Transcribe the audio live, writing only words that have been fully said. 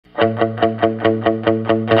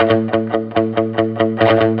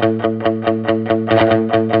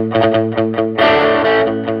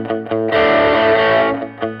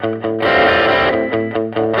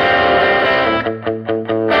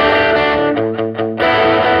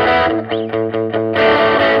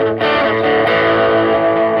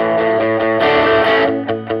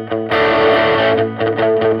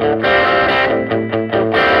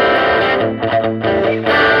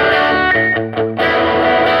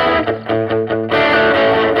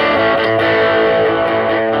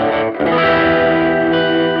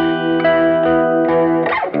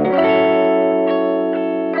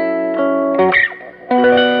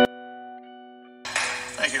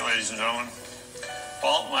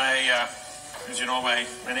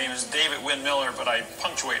My name is David-WYNN Miller, but I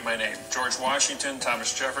punctuate my name. George Washington,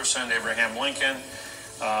 Thomas Jefferson, Abraham Lincoln,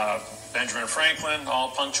 Benjamin Franklin, all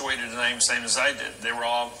punctuated the name same as I did. They were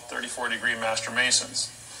all 34-degree Master Masons.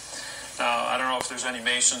 Now, I don't know if there's any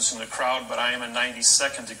Masons in the crowd, but I am a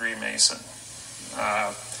 92nd degree Mason.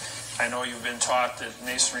 I know you've been taught that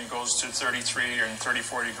Masonry goes to 33 and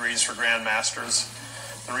 34 degrees for Grand Masters.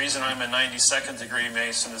 The reason I'm a 92nd degree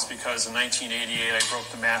Mason is because in 1988 I broke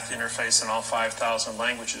the math interface in all 5,000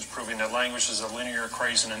 languages, proving that language is a linear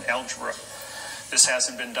equation in algebra. This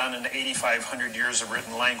hasn't been done in 8,500 years of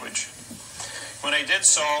written language. When I did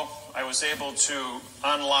so, I was able to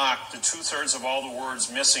unlock the 2/3 of all the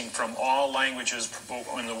words missing from all languages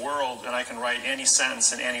in the world, and I can write any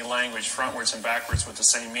sentence in any language frontwards and backwards with the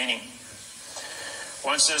same meaning.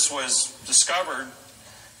 Once this was discovered,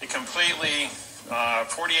 it completely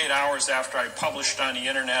 48 hours after I published on the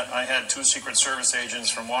internet, I had 2 Secret Service agents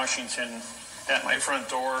from Washington at my front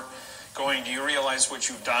door going, "Do you realize what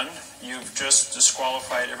you've done? You've just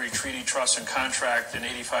disqualified every treaty, trust, and contract in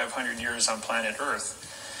 8,500 years on planet Earth."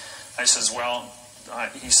 I says, "Well,"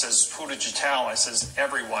 he says, "who did you tell?" I says,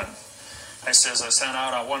 "Everyone." I says, "I sent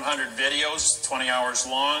out 100 videos, 20 hours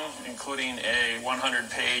long, including a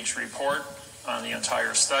 100-page report on the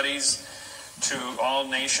entire studies, to all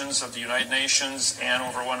nations of the United Nations and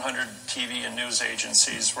over 100 TV and news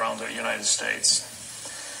agencies around the United States.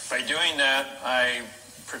 By doing that, I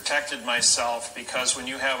protected myself, because when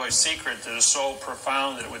you have a secret that is so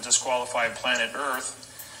profound that it would disqualify planet Earth,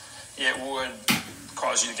 it would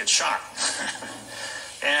cause you to get shot.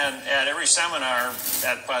 And at every seminar,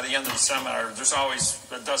 by the end of the seminar, there's always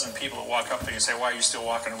a dozen people that walk up to you and say, "Why are you still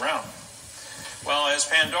walking around?" Well, as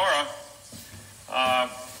Pandora,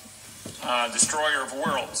 destroyer of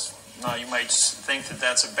worlds. Now, you might think that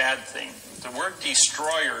that's a bad thing. The word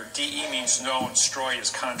destroyer, DE means no, and destroy is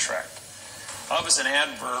contract. Of is an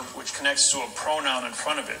adverb which connects to a pronoun in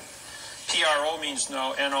front of it. PRO means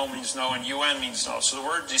no, NO means no, and UN means no. So the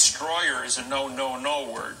word destroyer is a no, no, no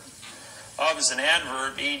word. Of is an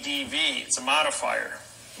adverb, ADV, it's a modifier.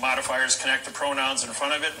 Modifiers connect the pronouns in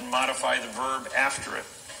front of it and modify the verb after it.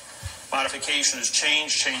 Modification is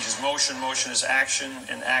change, change is motion, motion is action,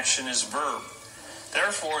 and action is verb.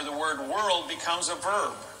 Therefore, the word world becomes a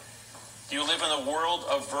verb. Do you live in a world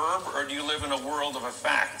of verb, or do you live in a world of a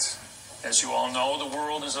fact? As you all know, the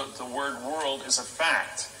word world is a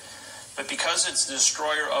fact. But because it's the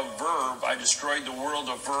destroyer of verb, I destroyed the world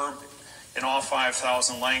of verb in all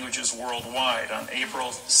 5,000 languages worldwide on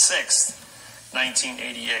April 6th,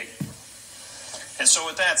 1988. And so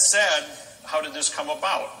with that said, how did this come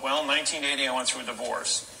about? Well, in 1980, I went through a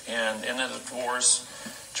divorce. And in the divorce,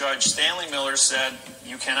 Judge Stanley Miller said,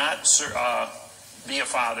 "You cannot be a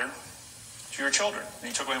father to your children." And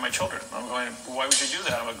he took away my children. I'm going, "Why would you do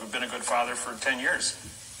that? I've been a good father for 10 years.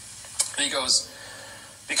 And he goes,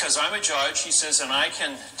 "Because I'm a judge," he says, "and I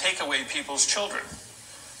can take away people's children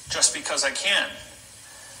just because I can."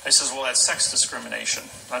 I says, "Well, that's sex discrimination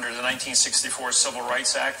under the 1964 Civil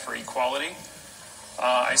Rights Act for equality."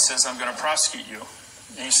 I says, "I'm going to prosecute you."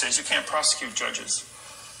 And he says, "You can't prosecute judges."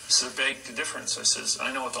 He says, "Beg the difference." I says,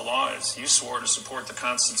 "I know what the law is. You swore to support the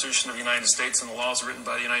Constitution of the United States and the laws written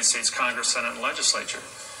by the United States Congress, Senate, and Legislature."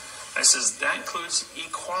 I says, "That includes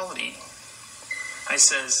equality." I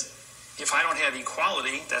says, "If I don't have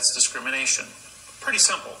equality, that's discrimination." Pretty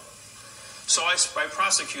simple. So I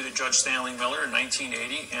prosecuted Judge Stanley Miller in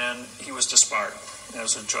 1980, and he was disbarred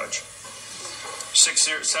as a judge.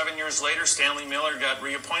 7 years later, Stanley Miller got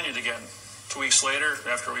reappointed again. 2 weeks later,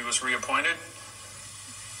 after he was reappointed,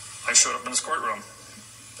 I showed up in his courtroom,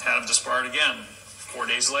 had him disbarred again 4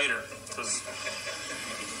 days later.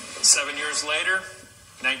 7 years later,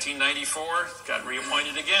 1994, got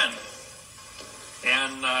reappointed again.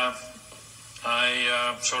 And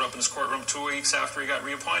I showed up in his courtroom 2 weeks after he got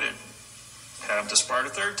reappointed, had him disbarred a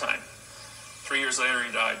third time. 3 years later,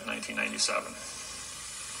 he died in 1997.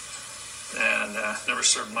 and never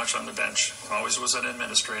served much on the bench. Always was an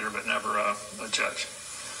administrator, but never a judge.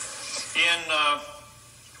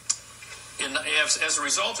 As a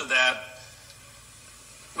result of that,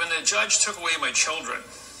 when the judge took away my children,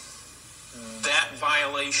 that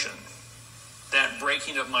violation, that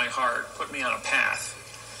breaking of my heart, put me on a path.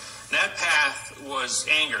 That path was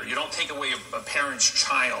anger. You don't take away a parent's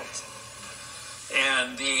child.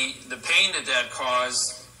 And the pain that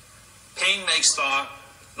caused, pain makes thought,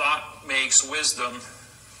 thought makes wisdom,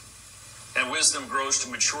 and wisdom grows to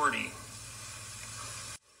maturity.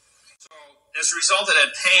 So as a result of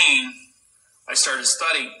that pain, I started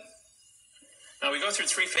studying. Now we go through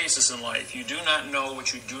three phases in life. You do not know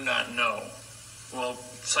what you do not know. Well,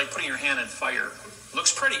 it's like putting your hand in fire. It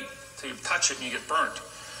looks pretty until you touch it and you get burnt.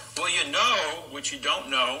 Well, you know what you don't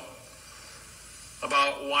know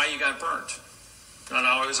about why you got burnt. And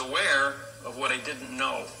I was aware of what I didn't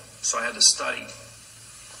know, so I had to study.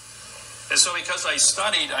 And so because I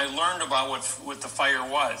studied, I learned about what the fire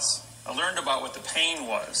was. I learned about what the pain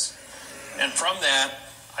was. And from that,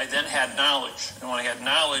 I then had knowledge. And when I had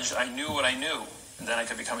knowledge, I knew what I knew. And then I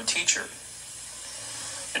could become a teacher.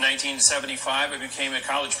 In 1975, I became a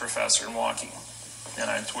college professor in Milwaukee. And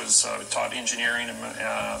I was taught engineering and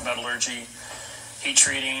metallurgy, heat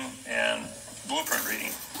treating, and blueprint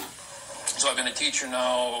reading. So I've been a teacher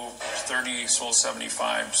now 30, so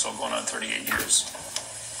 75, so going on 38 years.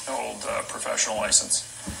 Old professional license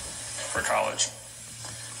for college.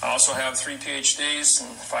 I also have 3 PhDs and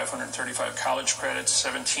 535 college credits,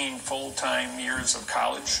 17 full-time years of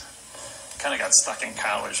college. Kind of got stuck in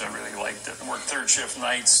college. I really liked it. I worked third shift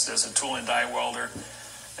nights as a tool and die welder,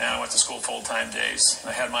 and I went to school full-time days.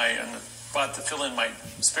 I had but to fill in my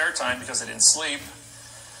spare time because I didn't sleep,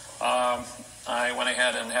 I went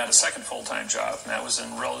ahead and had a second full-time job, and that was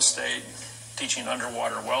in real estate, teaching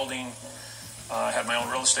underwater welding. I had my own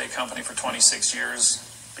real estate company for 26 years,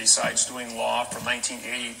 besides doing law from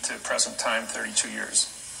 1980 to present time, 32 years.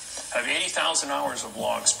 I have 80,000 hours of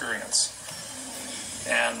law experience.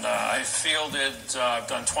 And I fielded, I've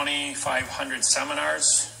done 2,500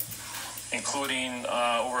 seminars, including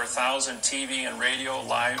over 1,000 TV and radio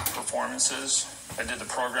live performances. I did the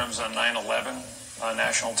programs on 9/11 on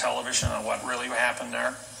national television on what really happened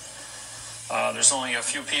there. There's only a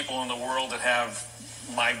few people in the world that have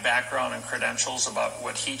my background and credentials about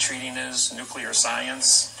what heat treating is, nuclear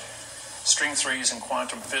science, string theories and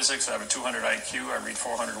quantum physics. I have a 200 IQ. I read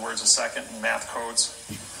 400 words a second in math codes.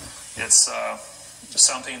 It's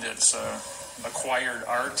something that's acquired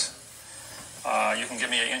art. You can give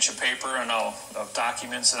me an inch of paper and of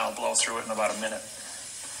documents, and I'll blow through it in about a minute.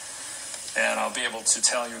 And I'll be able to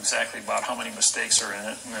tell you exactly about how many mistakes are in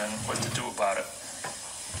it and what to do about it.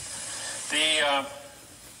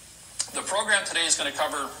 The program today is going to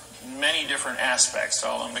cover many different aspects.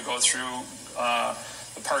 So I'm going to go through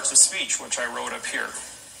the parts of speech, which I wrote up here.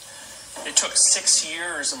 It took 6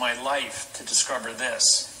 years of my life to discover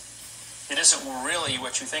this. It isn't really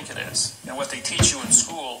what you think it is. And what they teach you in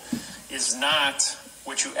school is not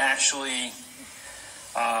what you actually,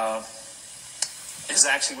 is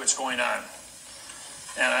actually what's going on.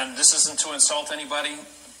 And this isn't to insult anybody,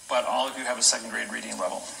 but all of you have a second grade reading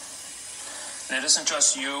level. And it isn't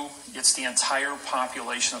just you, it's the entire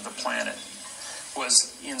population of the planet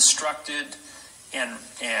was instructed and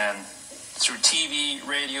through TV,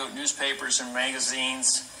 radio, newspapers, and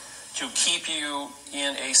magazines to keep you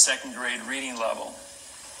in a second grade reading level,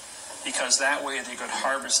 because that way they could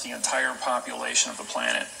harvest the entire population of the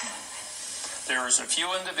planet. There's a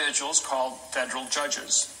few individuals called federal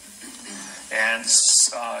judges and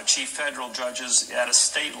chief federal judges at a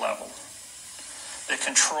state level that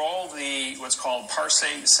control what's called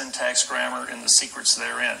PARSE, syntax, grammar, and the secrets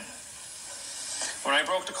therein. When I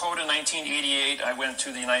broke the code in 1988, I went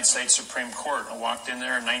to the United States Supreme Court. I walked in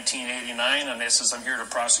there in 1989, and it says, I'm here to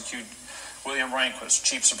prosecute William Rehnquist,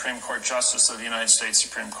 Chief Supreme Court Justice of the United States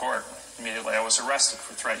Supreme Court. Immediately, I was arrested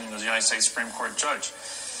for threatening the United States Supreme Court judge.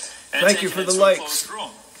 And thank you for the likes.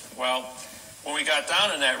 Well, when we got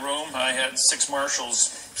down in that room, I had 6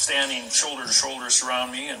 marshals standing shoulder to shoulder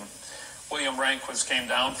surround me, and William Rehnquist came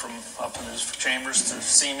down from up in his chambers to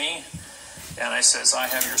see me. And I says, I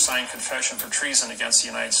have your signed confession for treason against the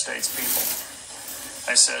United States people.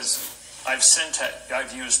 I says,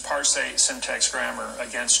 I've used parse, syntax, grammar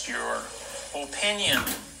against your opinion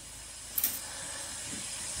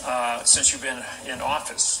since you've been in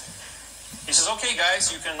office. He says, okay,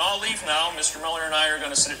 guys, you can all leave now. Mr. Miller and I are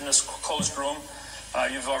going to sit in this closed room.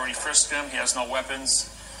 You've already frisked him. He has no weapons.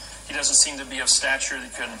 He doesn't seem to be of stature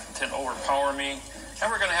that can overpower me. And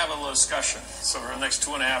we're going to have a little discussion. So for the next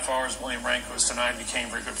 2.5 hours, William Rehnquist and I became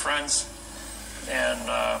very good friends. And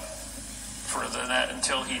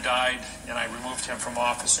until he died, and I removed him from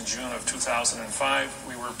office in June of 2005.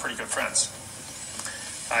 We were pretty good friends.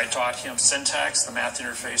 I taught him syntax, the math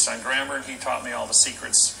interface on grammar, and he taught me all the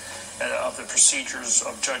secrets of the procedures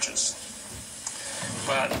of judges.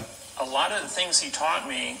 But a lot of the things he taught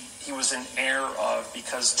me, he was in error of,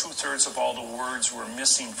 because 2/3 of all the words were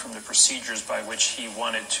missing from the procedures by which he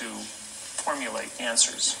wanted to formulate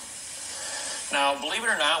answers. Now, believe it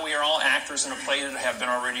or not, we are all actors in a play that have been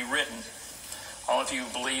already written. All of you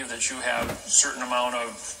believe that you have a certain amount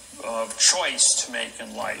of choice to make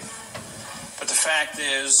in life. But the fact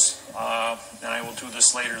is, and I will do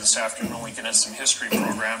this later this afternoon when we get into some history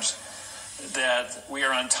programs, that we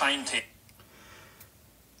are on timetable.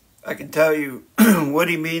 I can tell you what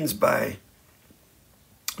he means by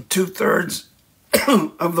 2/3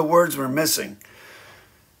 of the words were missing.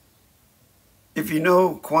 If you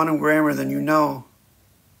know quantum grammar, then you know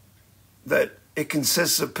that it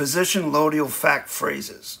consists of position, loadial, fact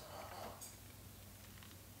phrases.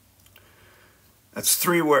 That's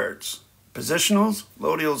 3 words: positionals,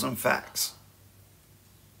 loadials, and facts.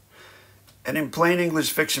 And in plain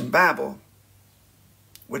English fiction babble,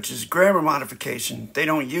 which is grammar modification, they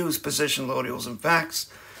don't use position, loadials, and facts.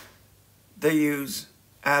 They use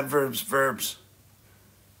adverbs, verbs,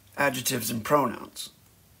 adjectives, and pronouns.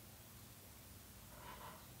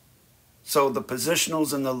 So the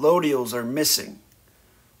positionals and the loadials are missing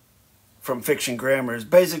from fiction grammar is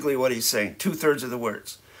basically what he's saying. 2/3 of the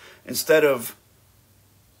words. Instead of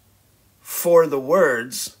for the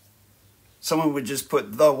words, someone would just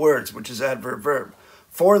put the words, which is adverb, verb.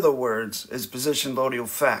 For the words is position, loadial,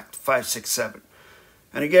 fact, 5, 6, 7.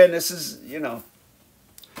 And again, this is,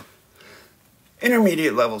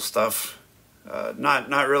 intermediate level stuff.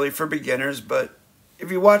 Not really for beginners, but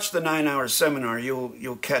if you watch the 9-hour seminar,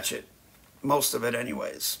 you'll catch it. Most of it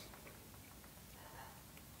anyways.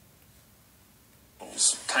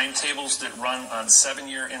 Timetables that run on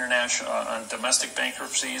 7-year international, on domestic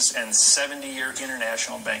bankruptcies and 70-year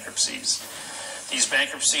international bankruptcies. These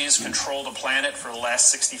bankruptcies control the planet for the last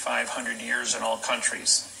 6,500 years in all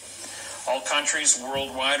countries. All countries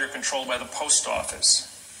worldwide are controlled by the post office.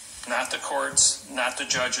 Not the courts, not the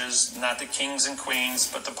judges, not the kings and queens,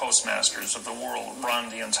 but the postmasters of the world run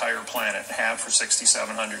the entire planet, have for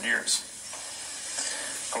 6,700 years.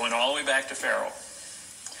 Going all the way back to Pharaoh,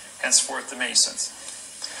 henceforth the Masons.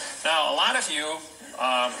 Now, a lot of you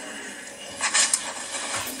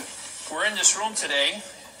we're in this room today.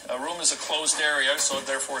 A room is a closed area, so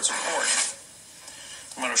therefore it's a court.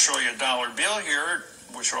 I'm going to show you a dollar bill here,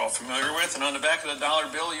 which you're all familiar with, and on the back of the dollar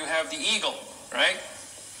bill you have the eagle, right?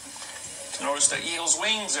 Notice the eagle's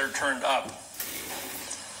wings are turned up.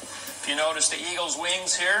 If you notice the eagle's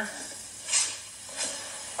wings here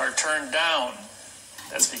are turned down,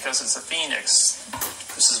 that's because it's a phoenix.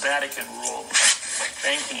 This is Vatican rule,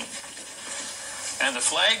 banking. And the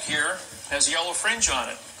flag here has a yellow fringe on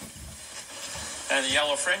it. And the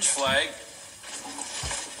yellow fringe flag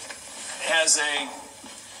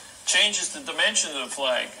changes the dimension of the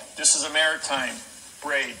flag. This is a maritime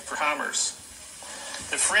braid for commerce.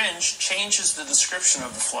 The fringe changes the description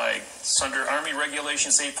of the flag. It's under Army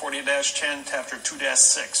Regulations 840-10, Chapter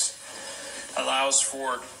 2-6. Allows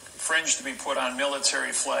for fringe to be put on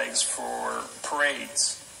military flags for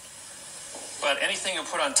parades. But anything you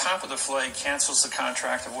put on top of the flag cancels the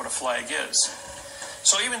contract of what a flag is.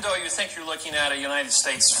 So even though you think you're looking at a United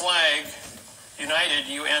States flag, United,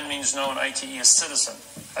 UN means no, and ITE is citizen.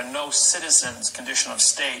 A no citizens condition of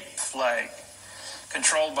state flag.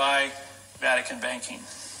 Controlled by Vatican banking.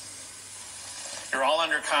 You're all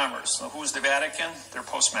under commerce. So who's the Vatican? They're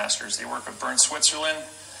postmasters. They work with Bern, Switzerland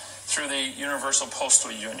through the Universal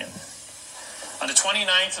Postal Union. On the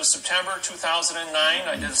 29th of September 2009,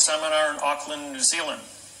 I did a seminar in Auckland, New Zealand.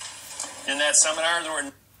 In that seminar, there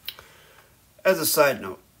were... As a side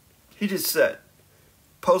note, he just said,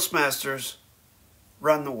 postmasters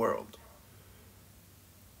run the world.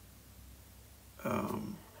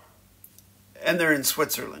 And they're in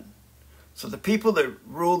Switzerland. So the people that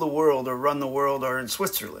rule the world or run the world are in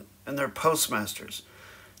Switzerland, and they're postmasters.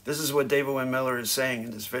 This is what DWM is saying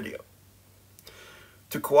in this video.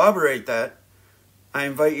 To corroborate that, I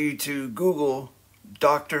invite you to Google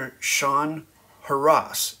Dr. Sean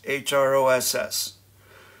Hross, H-R-O-S-S,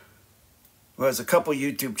 who has a couple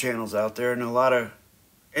YouTube channels out there and a lot of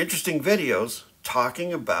interesting videos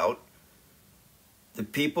talking about the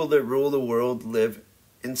people that rule the world live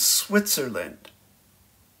in Switzerland.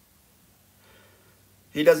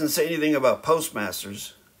 He doesn't say anything about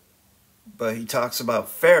postmasters, but he talks about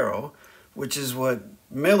Pharaoh, which is what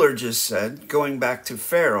Miller just said, going back to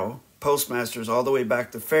Pharaoh, postmasters all the way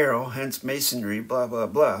back to Pharaoh, hence masonry, blah, blah,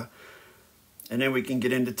 blah. And then we can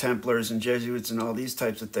get into Templars and Jesuits and all these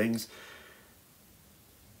types of things.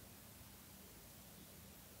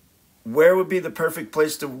 Where would be the perfect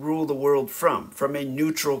place to rule the world from? From a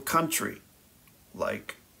neutral country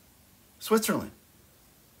like Switzerland.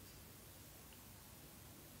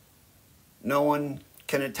 No one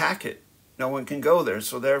can attack it. No one can go there.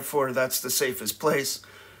 So therefore, that's the safest place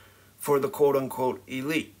for the quote-unquote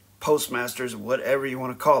elite, postmasters, whatever you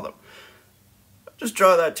want to call them. Just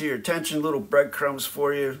draw that to your attention, little breadcrumbs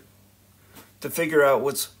for you to figure out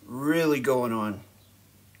what's really going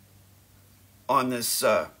on this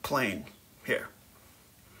plane here.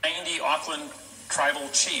 90 Auckland tribal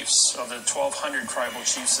chiefs of the 1,200 tribal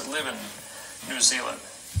chiefs that live in New Zealand.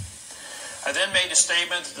 I then made a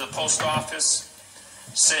statement that the post office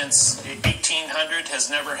since 1800 has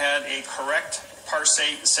never had a correct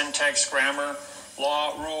PARSE syntax, grammar,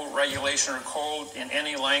 law, rule, regulation, or code in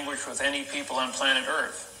any language with any people on planet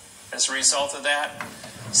Earth. As a result of that,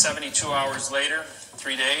 72 hours later,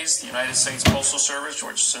 3 days, the United States Postal Service,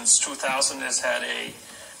 which since 2000 has had a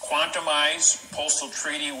quantumized postal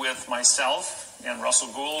treaty with myself and Russell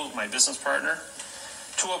Gould, my business partner.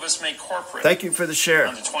 Two of us make corporate. Thank you for the share.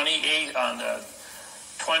 On the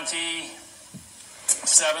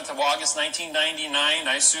 27th of August, 1999,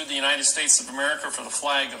 I sued the United States of America for the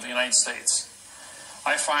flag of the United States.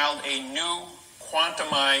 I filed a new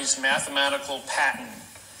quantumized mathematical patent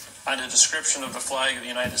on the description of the flag of the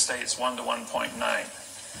United States, 1 to 1.9.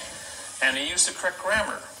 And I used the correct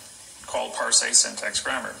grammar, called PARSE syntax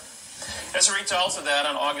grammar. As a result of that,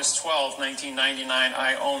 on August 12, 1999,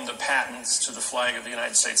 I owned the patents to the flag of the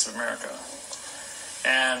United States of America.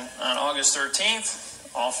 And on August 13th,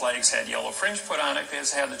 all flags had yellow fringe put on it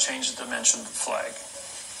because it had to change the dimension of the flag.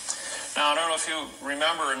 Now, I don't know if you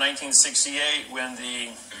remember in 1968 when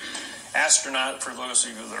the astronaut, for those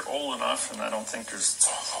of you that are old enough, and I don't think there's a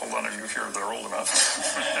whole lot of you here that are old enough,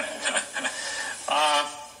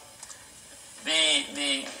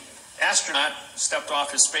 the astronaut stepped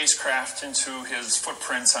off his spacecraft into his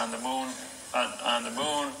footprints on the moon,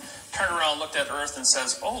 turned around, looked at Earth, and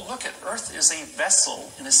says, "Oh, look at Earth is a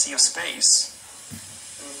vessel in a sea of space."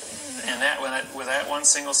 And with that one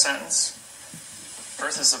single sentence,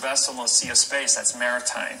 Earth is a vessel in a sea of space, that's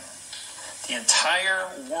maritime. The entire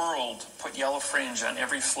world put yellow fringe on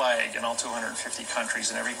every flag in all 250 countries,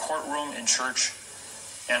 in every courtroom, in church,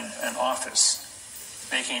 and office,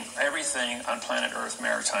 making everything on planet Earth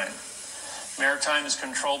maritime. Maritime is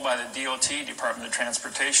controlled by the DOT, Department of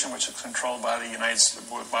Transportation, which is controlled by the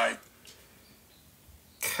by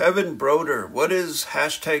Kevin Broder. What is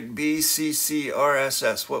hashtag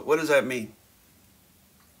BCCRSS? What does that mean?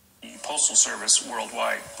 The Postal Service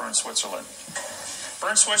worldwide, Bern, Switzerland.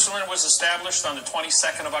 Bern, Switzerland was established on the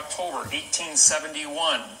 22nd of October,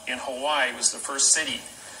 1871 in Hawaii. It was the first city,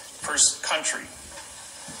 first country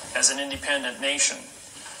as an independent nation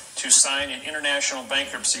to sign an international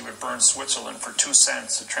bankruptcy with Bern, Switzerland for 2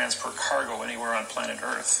 cents to transport cargo anywhere on planet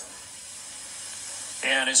Earth.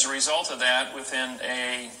 And as a result of that, within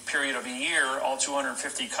a period of a year, all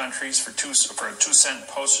 250 countries for a 2-cent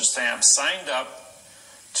postage stamp signed up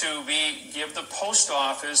to give the post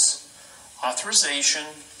office authorization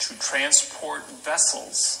to transport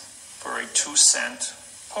vessels for a 2-cent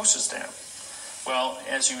postage stamp. Well,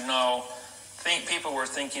 as you know, people were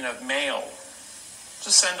thinking of mail.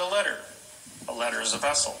 Just send a letter. A letter is a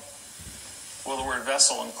vessel. Well, the word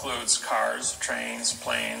vessel includes cars, trains,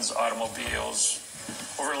 planes, automobiles,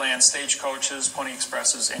 overland stagecoaches, pony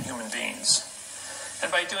expresses, and human beings.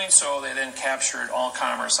 And by doing so, they then captured all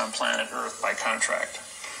commerce on planet Earth by contract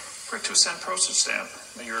for a 2-cent postage stamp.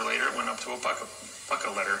 A year later, it went up to a buck a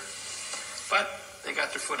letter. But they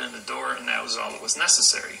got their foot in the door, and that was all that was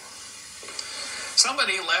necessary.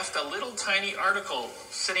 Somebody left a little tiny article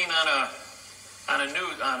sitting in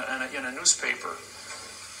a newspaper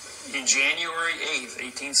in January 8th,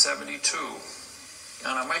 1872,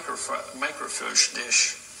 on a microfiche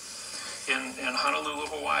dish in Honolulu,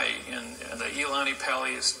 Hawaii, in the Iolani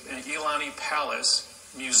Palace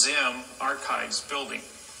Museum Archives building.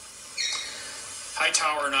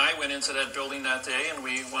 Hightower and I went into that building that day, and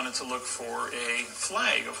we wanted to look for a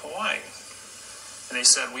flag of Hawaii. And they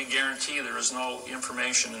said, "We guarantee there is no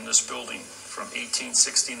information in this building from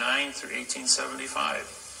 1869 through 1875.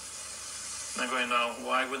 And I'm going, now,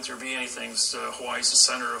 why wouldn't there be anything? Hawaii's the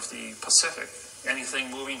center of the Pacific.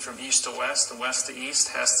 Anything moving from east to west and west to east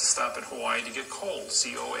has to stop at Hawaii to get coal,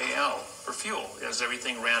 C-O-A-L, for fuel, as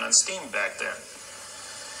everything ran on steam back then.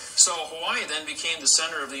 So Hawaii then became the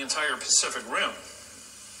center of the entire Pacific Rim,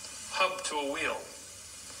 hub to a wheel.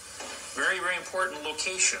 Very, very important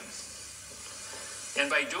location. And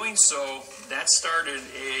by doing so, that started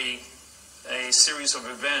a a series of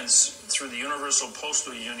events through the Universal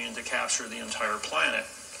Postal Union to capture the entire planet,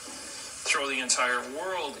 throw the entire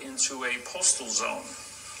world into a postal zone.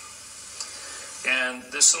 And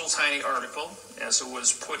this little tiny article, as it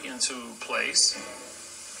was put into place,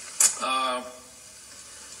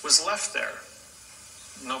 was left there.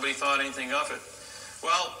 Nobody thought anything of it.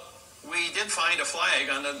 Well, we did find a flag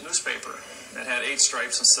on the newspaper that had 8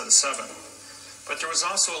 stripes instead of 7. But there was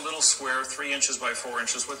also a little square 3 inches by 4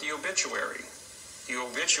 inches with the obituary. The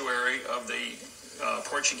obituary of the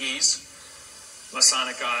Portuguese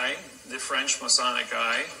Masonic eye, the French Masonic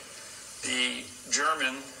eye, the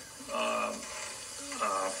German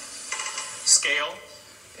scale,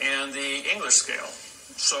 and the English scale.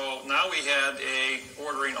 So now we had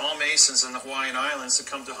ordering all Masons in the Hawaiian Islands to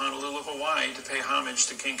come to Honolulu, Hawaii to pay homage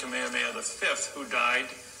to King Kamehameha V, who died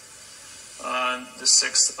on the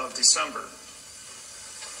 6th of December.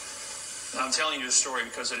 Now, I'm telling you the story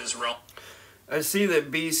because it is relevant. I see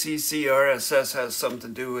that BCCRSS has something to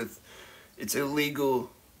do with it's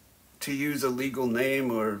illegal to use a legal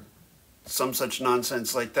name or some such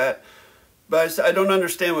nonsense like that. But I don't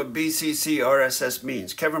understand what BCCRSS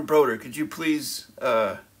means. Kevin Broder, could you please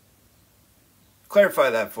clarify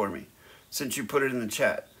that for me, since you put it in the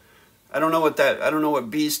chat? I don't know what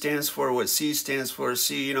B stands for, what C stands for.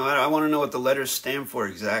 C, you know, I want to know what the letters stand for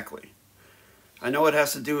exactly. I know it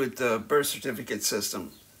has to do with the birth certificate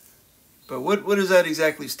system. But what does that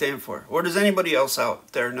exactly stand for? Or does anybody else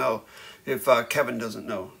out there know if Kevin doesn't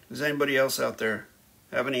know? Does anybody else out there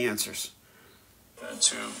have any answers?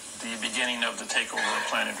 To the beginning of the takeover of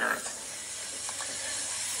planet Earth.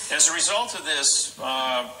 As a result of this,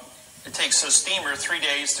 it takes a steamer 3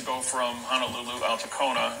 days to go from Honolulu out to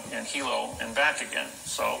Kona and Hilo and back again.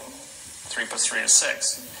 So 3 plus 3 is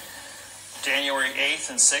 6. January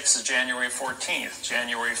 8th and 6th is January 14th.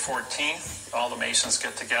 January 14th, all the Masons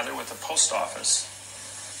get together with the post office,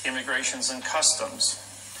 Immigrations and Customs,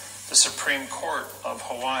 the Supreme Court of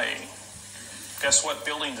Hawaii. Guess what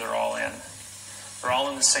building they're all in? They're all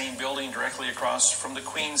in the same building directly across from the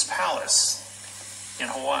Queen's Palace in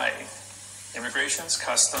Hawaii. Immigrations,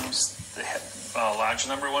 Customs, the Lodge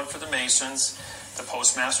number 1 for the Masons, the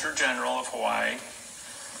Postmaster General of Hawaii,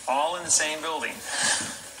 all in the same building.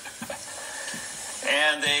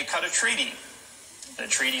 And they cut a treaty. The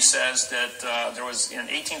treaty says that there was, in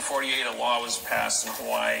 1848, a law was passed in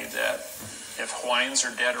Hawaii that if Hawaiians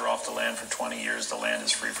are dead or off the land for 20 years, the land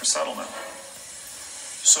is free for settlement.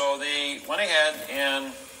 So they went ahead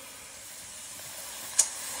and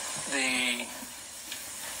the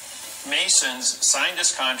Masons signed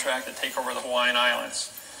this contract to take over the Hawaiian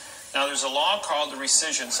Islands. Now there's a law called the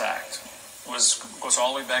Rescissions Act. It goes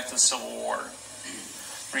all the way back to the Civil War.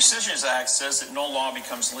 The Rescissions Act says that no law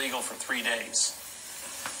becomes legal for 3 days.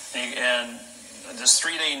 And this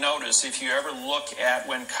 3-day notice, if you ever look at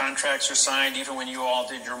when contracts are signed, even when you all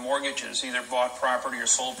did your mortgages, either bought property or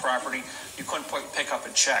sold property, you couldn't pick up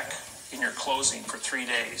a check in your closing for 3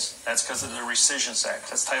 days. That's because of the Rescissions Act.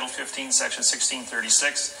 That's Title 15, Section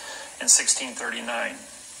 1636 and 1639.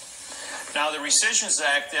 Now, the Rescissions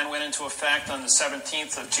Act then went into effect on the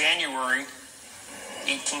 17th of January,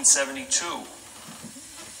 1872.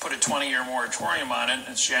 Put a 20-year moratorium on it.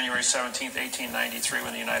 It's January 17th, 1893,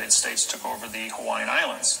 when the United States took over the Hawaiian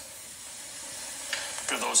Islands.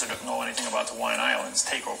 For those that don't know anything about the Hawaiian Islands,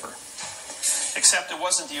 takeover. Except it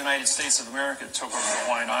wasn't the United States of America that took over the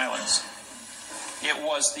Hawaiian Islands. It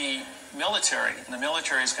was the military, and the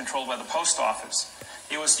military is controlled by the post office.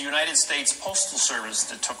 It was the United States Postal Service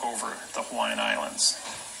that took over the Hawaiian Islands.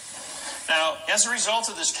 Now, as a result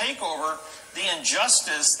of this takeover, the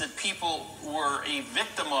injustice that people were a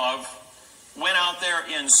victim of went out there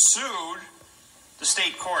and sued the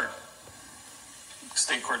state court. The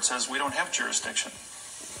state court says, we don't have jurisdiction.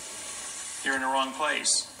 You're in the wrong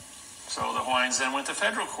place. So the Hawaiians then went to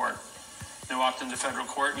federal court. They walked into federal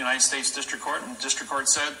court, United States District Court, and the district court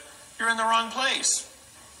said, you're in the wrong place.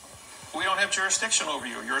 We don't have jurisdiction over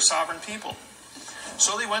you. You're a sovereign people.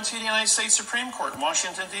 So they went to the United States Supreme Court in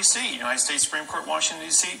Washington, D.C. United States Supreme Court, Washington,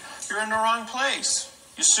 D.C. You're in the wrong place.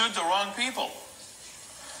 You sued the wrong people.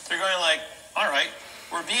 They're going like, all right,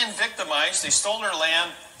 we're being victimized. They stole our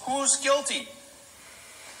land. Who's guilty?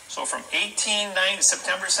 So from January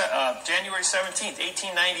 17th,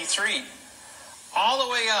 1893, all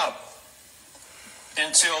the way up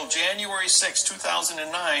until January 6,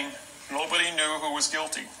 2009, nobody knew who was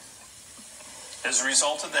guilty. As a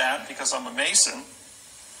result of that, because I'm a Mason,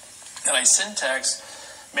 and I syntax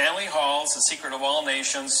Manly Hall's The Secret of All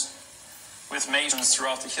Nations, with masons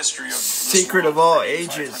throughout the history of this secret world of all for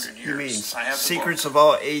ages, 8,500 he years. means. I have the Secrets book. of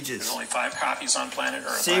all ages. There's only 5 copies on planet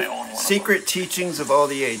Earth. I own one Secret of them. teachings of all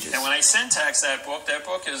the ages. And when I syntax that book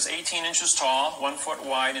is 18 inches tall, 1 foot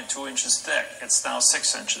wide, and 2 inches thick. It's now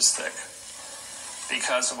 6 inches thick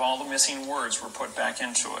because of all the missing words were put back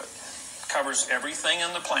into it. It covers everything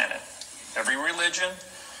on the planet, every religion,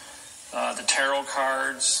 the tarot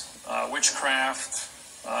cards, witchcraft,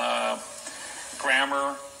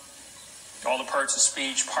 grammar, all the parts of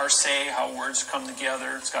speech, parse, how words come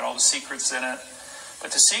together. It's got all the secrets in it.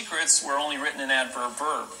 But the secrets were only written in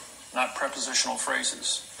adverb-verb, not prepositional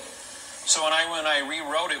phrases. So when I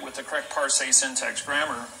rewrote it with the correct parse syntax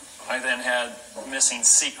grammar, I then had missing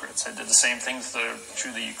secrets. I did the same thing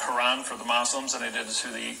to the Quran for the Muslims, and I did it to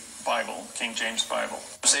the Bible, King James Bible.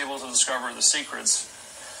 I was able to discover the secrets,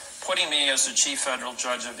 putting me as the chief federal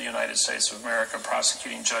judge of the United States of America,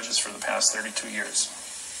 prosecuting judges for the past 32 years.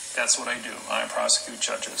 That's what I do. I prosecute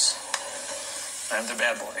judges. I'm the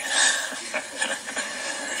bad boy.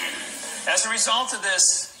 As a result of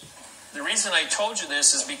this, the reason I told you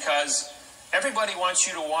this is because everybody wants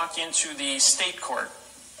you to walk into the state court.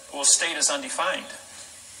 Well, state is undefined.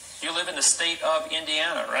 You live in the state of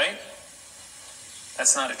Indiana, right?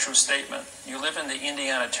 That's not a true statement. You live in the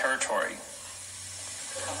Indiana Territory.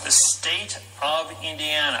 The state of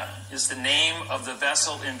Indiana is the name of the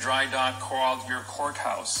vessel in dry dock called your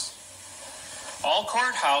courthouse. All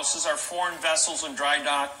courthouses are foreign vessels in dry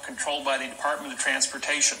dock controlled by the Department of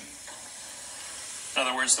Transportation. In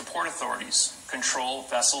other words, the port authorities control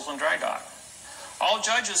vessels in dry dock. All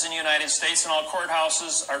judges in the United States and all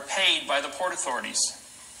courthouses are paid by the port authorities.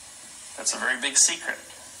 That's a very big secret.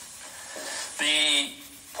 The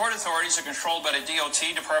port authorities are controlled by the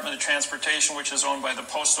DOT, Department of Transportation, which is owned by the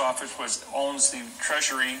Post Office, which owns the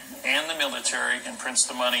Treasury and the military and prints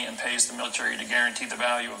the money and pays the military to guarantee the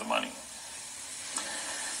value of the money.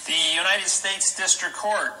 The United States District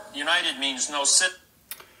Court, United means no citizen.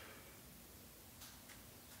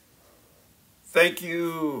 Thank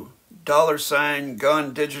you,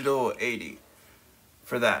 $Gone Digital 80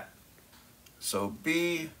 for that. So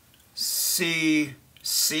BCC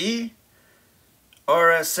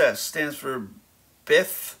RSS stands for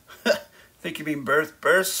BIF. I think you mean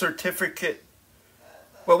birth certificate.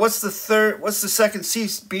 Well, what's the second C?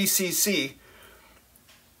 BCC.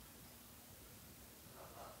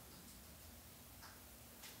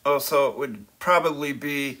 Oh, so it would probably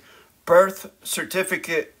be birth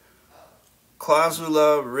certificate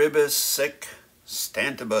clausula rebus sic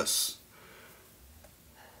stantibus.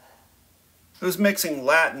 Who's mixing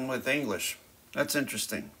Latin with English? That's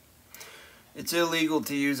interesting. It's illegal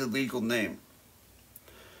to use a legal name.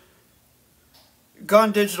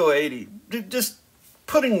 Gone Digital 80. Just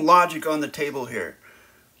putting logic on the table here.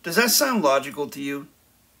 Does that sound logical to you?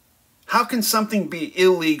 How can something be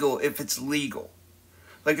illegal if it's legal?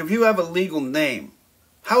 Like if you have a legal name,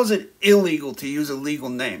 how is it illegal to use a legal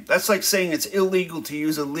name? That's like saying it's illegal to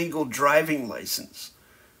use a legal driving license.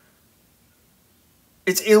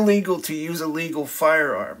 It's illegal to use a legal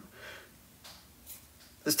firearm.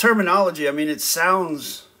 This terminology, I mean, it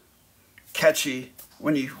sounds catchy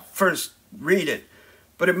when you first read it,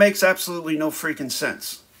 but it makes absolutely no freaking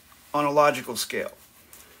sense on a logical scale.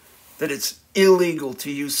 That it's illegal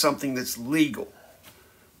to use something that's legal.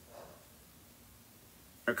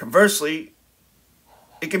 Or conversely,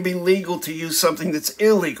 it can be legal to use something that's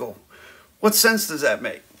illegal. What sense does that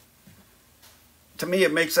make? To me,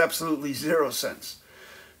 it makes absolutely zero sense.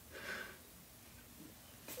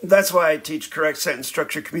 That's why I teach correct sentence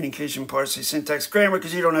structure, communication, parse, syntax, grammar,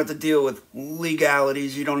 because you don't have to deal with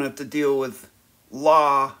legalities. You don't have to deal with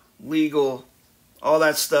law, legal. All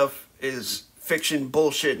that stuff is fiction,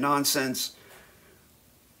 bullshit, nonsense.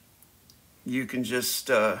 You can just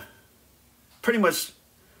pretty much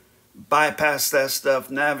bypass that stuff,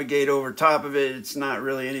 navigate over top of it. It's not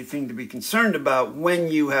really anything to be concerned about when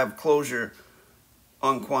you have closure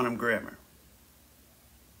on quantum grammar.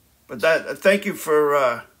 But that, thank you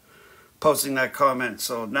for posting that comment.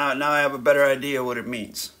 So now I have a better idea what it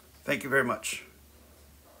means. Thank you very much.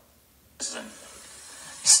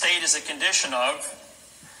 State is a condition of.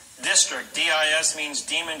 District, D-I-S, means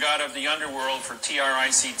demon god of the underworld, for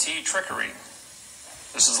T-R-I-C-T, trickery.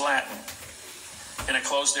 This is Latin. In a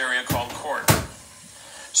closed area called court.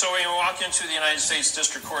 So when you walk into the United States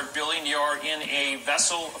District Court building, you are in a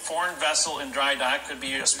vessel, a foreign vessel in dry dock. Could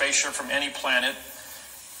be a spaceship from any planet,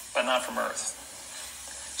 but not from Earth.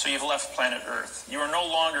 So you've left planet Earth. You are no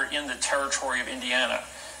longer in the territory of Indiana.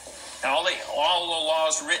 Now, all the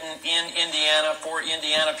laws written in Indiana for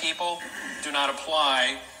Indiana people do not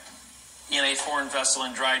apply in a foreign vessel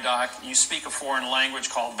in dry dock. You speak a foreign language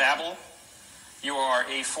called babble. You are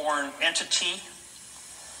a foreign entity.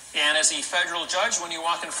 And as a federal judge, when you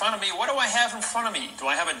walk in front of me, what do I have in front of me? Do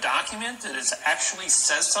I have a document that actually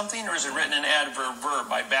says something, or is it written in adverb verb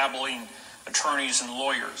by babbling attorneys and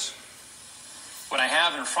lawyers? What I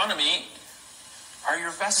have in front of me are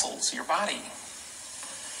your vessels, your body.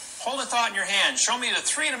 Hold a thought in your hand. Show me the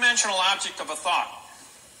three-dimensional object of a thought.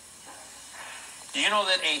 Do you know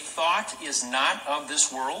that a thought is not of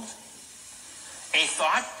this world? A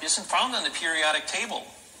thought isn't found on the periodic table.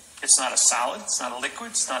 It's not a solid, it's not a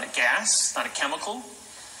liquid, it's not a gas, it's not a chemical.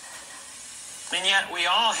 And yet we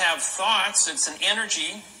all have thoughts. It's an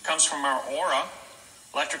energy, comes from our aura,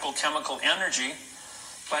 electrical chemical energy,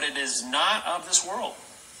 but it is not of this world.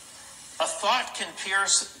 A thought can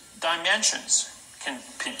pierce dimensions,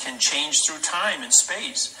 can change through time and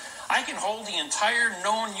space. I can hold the entire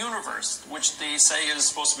known universe, which they say is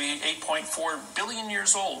supposed to be 8.4 billion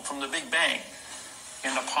years old from the Big Bang,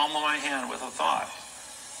 in the palm of my hand with a thought.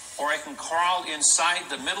 Or I can crawl inside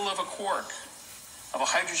the middle of a quark, of a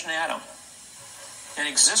hydrogen atom, and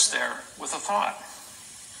exist there with a thought.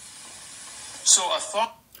 So a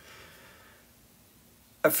thought...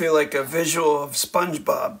 I feel like a visual of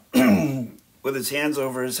SpongeBob with his hands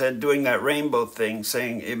over his head doing that rainbow thing,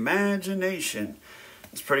 saying imagination.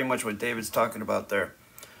 It's pretty much what David's talking about there.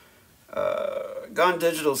 Gone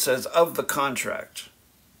Digital says, of the contract.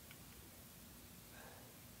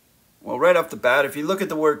 Well, right off the bat, if you look at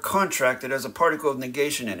the word contract, it has a particle of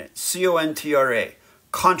negation in it. C-O-N-T-R-A.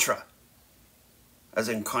 Contra. As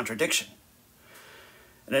in contradiction.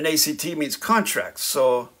 And an ACT means contract.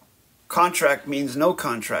 So contract means no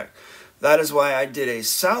contract. That is why I did a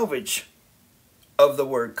salvage of the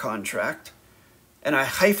word contract. And I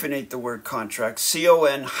hyphenate the word contract.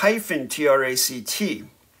 C-O-N-T-R-A-C-T.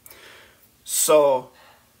 So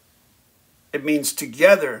it means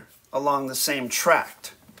together along the same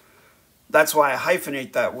tract. That's why I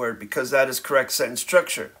hyphenate that word, because that is correct sentence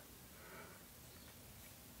structure.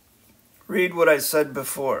 Read what I said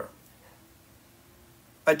before.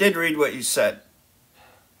 I did read what you said.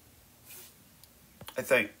 I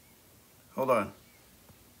think. Hold on.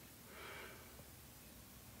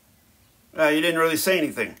 You didn't really say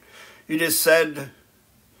anything. You just said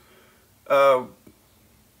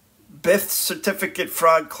birth certificate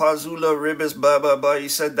fraud clausula ribis blah blah blah. You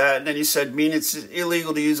said that, and then you said mean it's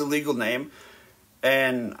illegal to use a legal name,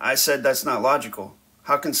 and I said that's not logical.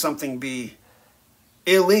 How can something be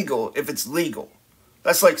illegal if it's legal?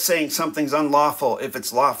 That's like saying something's unlawful if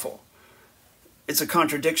it's lawful. It's a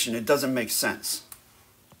contradiction. It doesn't make sense.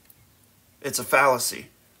 It's a fallacy.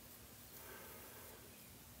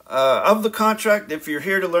 Of the contract, if you're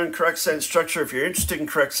here to learn correct sentence structure, if you're interested in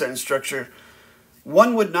correct sentence structure,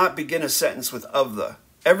 one would not begin a sentence with of the.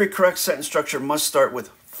 Every correct sentence structure must start with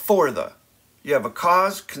for the. You have a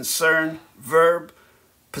cause, concern, verb,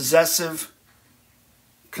 possessive,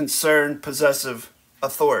 concern, possessive,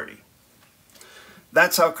 authority.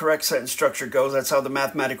 That's how correct sentence structure goes. That's how the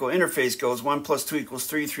mathematical interface goes. 1 + 2 =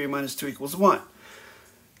 3, 3 - 2 = 1.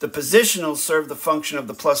 The positionals serve the function of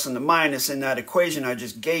the plus and the minus in that equation I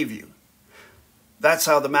just gave you. That's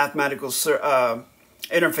how the mathematical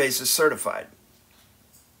interface is certified.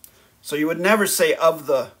 So you would never say of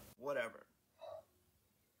the whatever.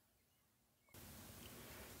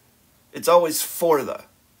 It's always for the.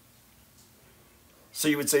 So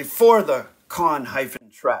you would say for the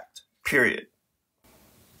con-tract, period.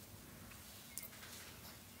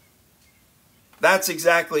 That's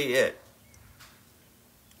exactly it.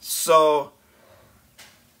 So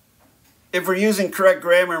if we're using correct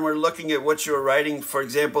grammar and we're looking at what you're writing, for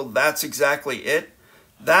example, that's exactly it.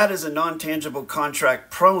 That is a non-tangible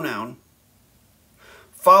contract pronoun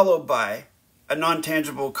followed by a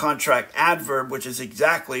non-tangible contract adverb, which is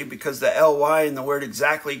exactly, because the ly in the word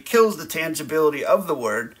exactly kills the tangibility of the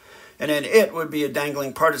word, and then it would be a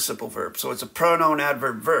dangling participle verb. So it's a pronoun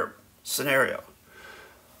adverb verb scenario.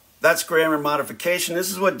 That's grammar modification.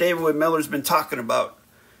 This is what David Miller's been talking about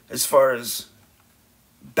as far as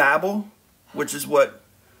babble, which is what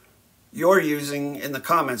you're using in the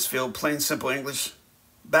comments field, plain simple English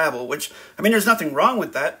babble, which, I mean, there's nothing wrong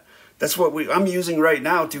with that. That's what I'm using right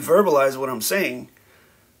now to verbalize what I'm saying.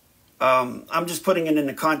 I'm just putting it in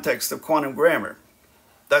the context of quantum grammar.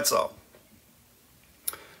 That's all.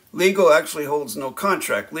 Legal actually holds no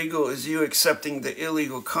contract. Legal is you accepting the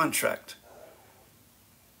illegal contract.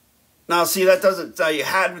 Now, see, that doesn't, you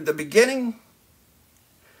had at the beginning.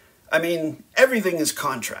 I mean, everything is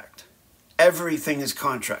contract. Everything is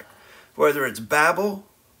contract. Whether it's babble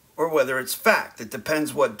or whether it's fact. It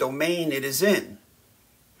depends what domain it is in.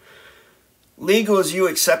 Legal is you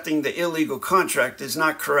accepting the illegal contract is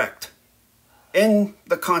not correct. in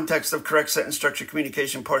the context of correct sentence structure,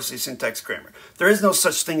 communication, parsing, syntax, grammar. There is no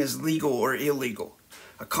such thing as legal or illegal.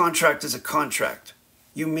 A contract is a contract.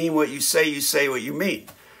 You mean what you say what you mean.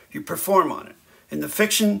 You perform on it. In the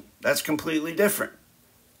fiction, that's completely different.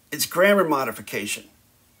 It's grammar modification.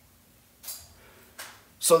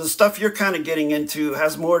 So the stuff you're kind of getting into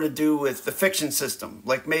has more to do with the fiction system,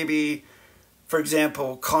 like maybe, for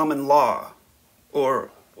example, common law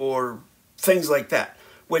or things like that,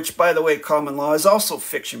 which, by the way, common law is also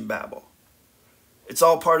fiction babble. It's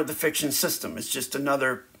all part of the fiction system. It's just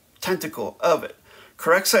another tentacle of it.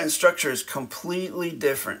 Correct sentence structure is completely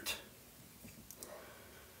different.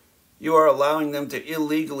 You are allowing them to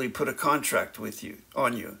illegally put a contract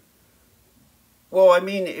on you. Well, I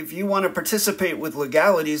mean, if you want to participate with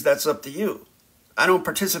legalities, that's up to you. I don't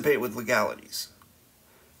participate with legalities.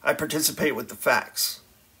 I participate with the facts.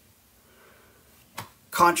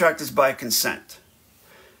 Contract is by consent.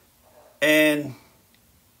 And,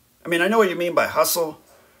 I mean, I know what you mean by hustle,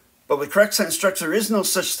 but with correct sentence structure, there is no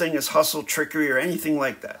such thing as hustle, trickery, or anything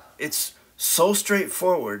like that. It's so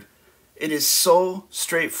straightforward. It is so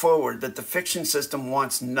straightforward that the fiction system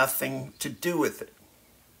wants nothing to do with it.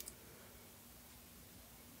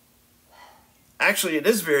 Actually, it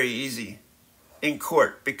is very easy in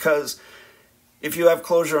court, because if you have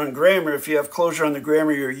closure on grammar, if you have closure on the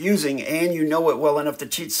grammar you're using, and you know it well enough to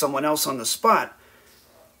cheat someone else on the spot,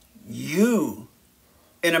 you,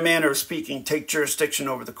 in a manner of speaking, take jurisdiction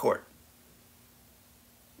over the court.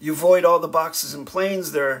 You void all the boxes and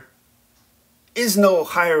planes. There is no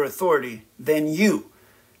higher authority than you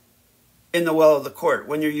in the well of the court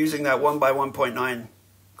when you're using that 1 by 1.9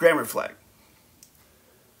 grammar flag.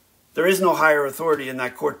 There is no higher authority in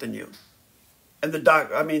that court than you. And the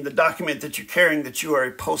document that you're carrying, that you are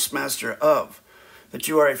a postmaster of, that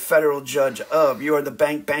you are a federal judge of, you are the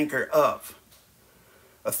banker of.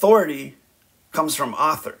 Authority comes from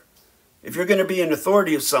author. If you're going to be an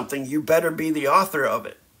authority of something, you better be the author of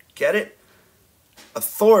it. Get it?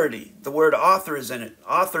 Authority, the word author is in it.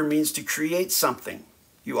 Author means to create something.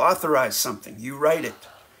 You authorize something. You write it.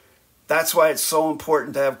 That's why it's so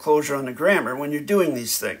important to have closure on the grammar when you're doing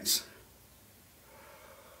these things.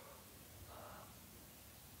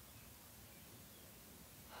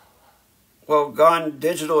 Well, gone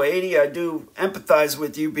digital ÉTI, I do empathize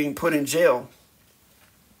with you being put in jail.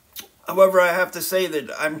 However, I have to say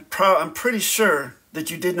that I'm pretty sure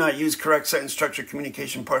that you did not use correct sentence structure,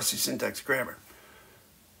 communication, parsing, syntax, grammar.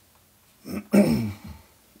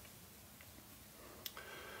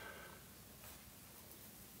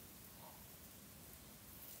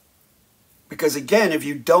 Because again, if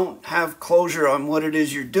you don't have closure on what it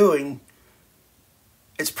is you're doing,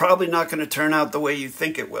 it's probably not going to turn out the way you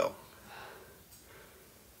think it will.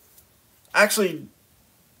 Actually,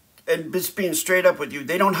 and just being straight up with you,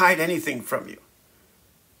 they don't hide anything from you.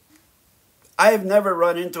 I have never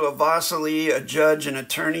run into a Vasily, a judge, an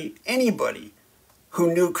attorney, anybody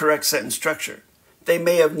who knew correct sentence structure. They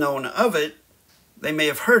may have known of it, they may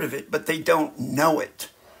have heard of it, but they don't know it.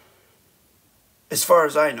 As far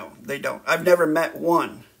as I know, they don't. I've never met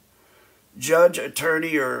one judge,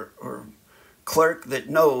 attorney, or clerk that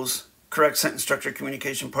knows correct sentence structure,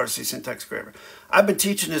 communication, parsing, syntax, grammar. I've been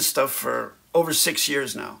teaching this stuff for over 6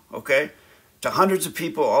 years now, okay? To hundreds of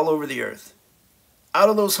people all over the earth. Out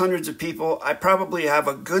of those hundreds of people, I probably have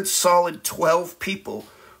a good solid 12 people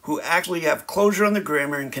who actually have closure on the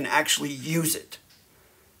grammar and can actually use it.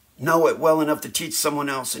 Know it well enough to teach someone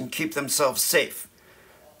else and keep themselves safe,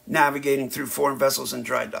 navigating through foreign vessels in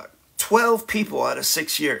dry dock. 12 people out of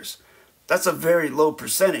 6 years. That's a very low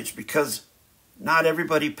percentage, because not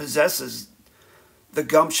everybody possesses the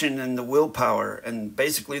gumption and the willpower and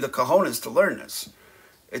basically the cojones to learn this.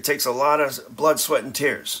 It takes a lot of blood, sweat, and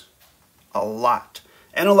tears. A lot.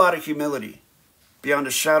 And a lot of humility, beyond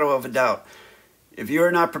a shadow of a doubt. If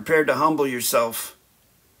you're not prepared to humble yourself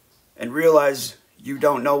and realize you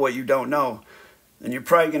don't know what you don't know, then you're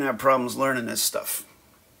probably going to have problems learning this stuff.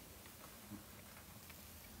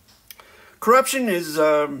 Corruption is,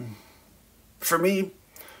 for me,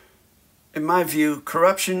 in my view,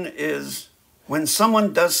 corruption is when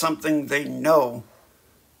someone does something they know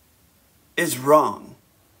is wrong,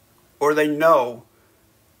 or they know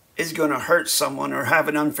is going to hurt someone or have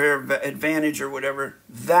an unfair advantage or whatever.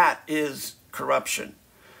 That is corruption.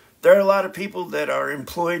 There are a lot of people that are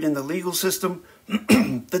employed in the legal system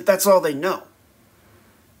that's all they know.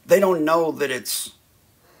 They don't know that it's,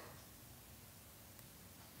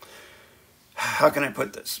 how can I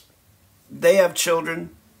put this? They have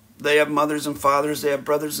children. They have mothers and fathers. They have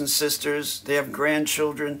brothers and sisters. They have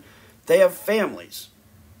grandchildren. They have families.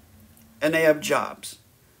 And they have jobs.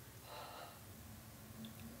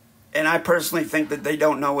 And I personally think that they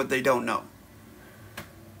don't know what they don't know.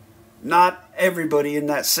 Not everybody in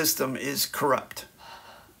that system is corrupt.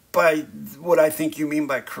 By what I think you mean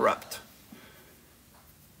by corrupt.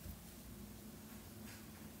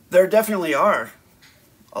 There definitely are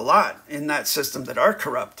a lot in that system that are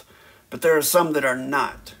corrupt, but there are some that are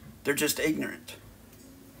not. They're just ignorant.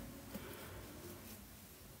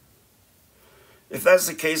 If that's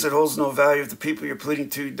the case, it holds no value if the people you're pleading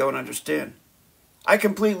to don't understand. I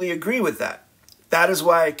completely agree with that. That is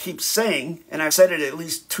why I keep saying, and I've said it at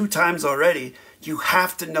least 2 times already, you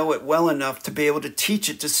have to know it well enough to be able to teach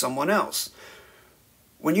it to someone else.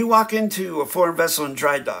 When you walk into a foreign vessel in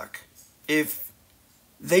dry dock, if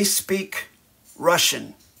they speak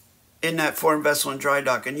Russian in that foreign vessel in dry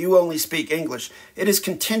dock and you only speak English, it is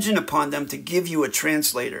contingent upon them to give you a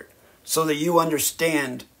translator so that you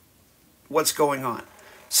understand what's going on.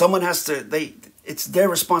 Someone has to, it's their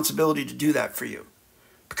responsibility to do that for you.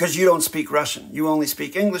 Because you don't speak Russian. You only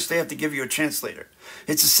speak English, they have to give you a translator.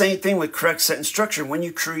 It's the same thing with correct sentence structure. When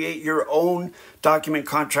you create your own document,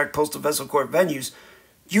 contract, postal vessel court venues,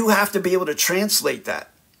 you have to be able to translate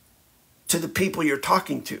that to the people you're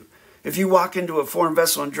talking to. If you walk into a foreign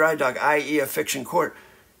vessel in dry dock, i.e. a fiction court,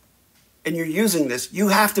 and you're using this, you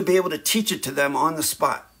have to be able to teach it to them on the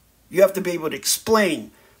spot. You have to be able to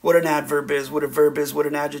explain what an adverb is, what a verb is, what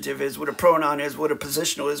an adjective is, what a pronoun is, what a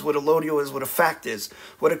positional is, what a loadial is, what a fact is,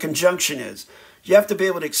 what a conjunction is. You have to be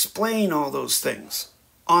able to explain all those things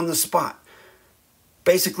on the spot.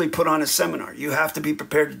 Basically put on a seminar. You have to be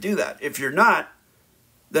prepared to do that. If you're not,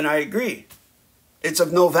 then I agree. It's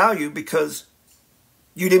of no value because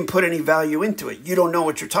you didn't put any value into it. You don't know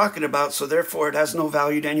what you're talking about, so therefore it has no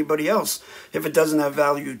value to anybody else if it doesn't have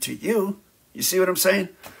value to you. You see what I'm saying?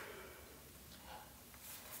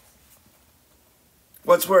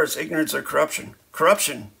 What's worse, ignorance or corruption?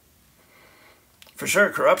 Corruption. For sure,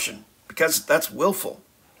 corruption. Because that's willful.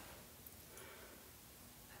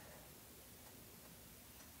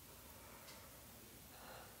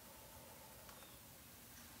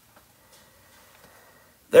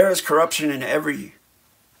 There is corruption in every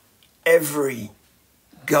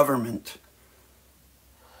government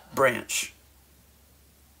branch.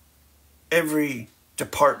 Every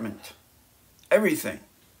department. Everything.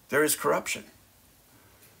 There is corruption.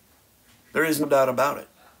 There is no doubt about it.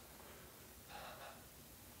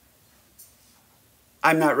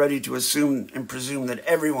 I'm not ready to assume and presume that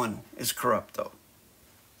everyone is corrupt, though.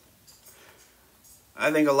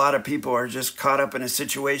 I think a lot of people are just caught up in a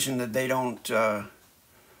situation that they don't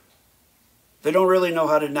really know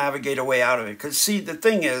how to navigate a way out of it. Because, see, the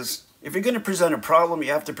thing is, if you're going to present a problem,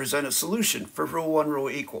 you have to present a solution for Rule 1, Rule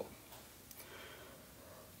Equal.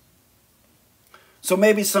 So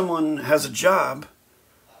maybe someone has a job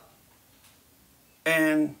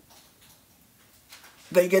and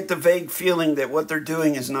they get the vague feeling that what they're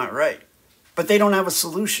doing is not right. But they don't have a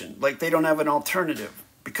solution. Like, they don't have an alternative.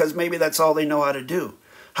 Because maybe that's all they know how to do.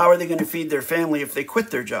 How are they going to feed their family if they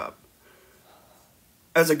quit their job?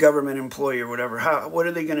 As a government employee or whatever. What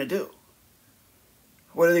are they going to do?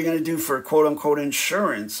 What are they going to do for quote-unquote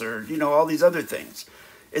insurance or, you know, all these other things?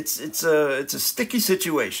 It's a sticky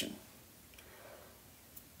situation.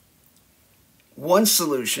 One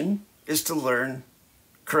solution is to learn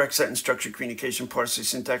correct sentence structure, communication, parsing,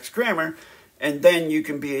 syntax, grammar, and then you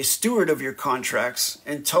can be a steward of your contracts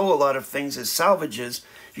and tow a lot of things as salvages.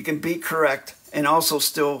 You can be correct and also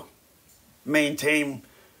still maintain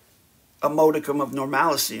a modicum of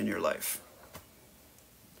normalcy in your life.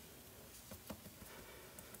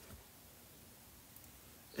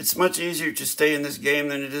 It's much easier to stay in this game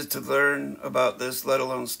than it is to learn about this, let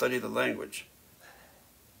alone study the language.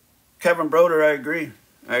 Kevin Broder, I agree.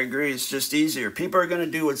 I agree. It's just easier. People are going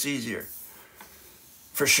to do what's easier.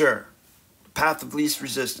 For sure. The path of least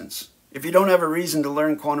resistance. If you don't have a reason to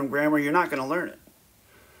learn quantum grammar, you're not going to learn it.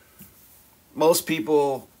 Most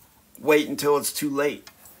people wait until it's too late.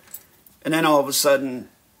 And then all of a sudden,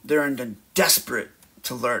 they're desperate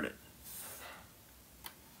to learn it.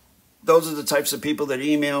 Those are the types of people that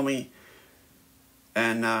email me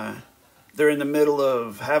and they're in the middle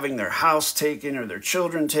of having their house taken or their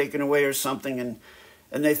children taken away or something, and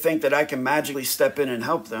they think that I can magically step in and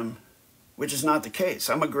help them, which is not the case.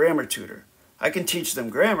 I'm a grammar tutor. I can teach them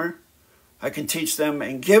grammar. I can teach them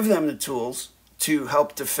and give them the tools to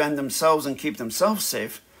help defend themselves and keep themselves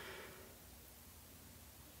safe.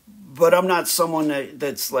 But I'm not someone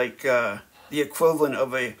that's like the equivalent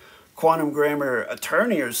of a quantum grammar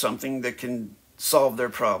attorney or something that can solve their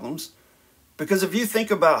problems. Because if you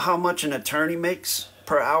think about how much an attorney makes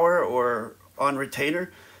per hour or on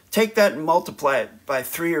retainer, take that and multiply it by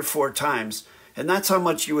 3 or 4 times, and that's how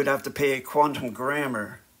much you would have to pay a quantum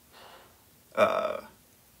grammar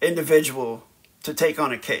individual to take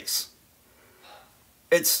on a case.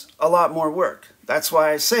 It's a lot more work. That's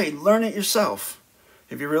why I say learn it yourself.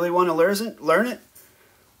 If you really want to learn it.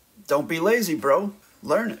 Don't be lazy, bro.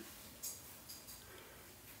 Learn it.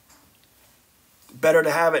 Better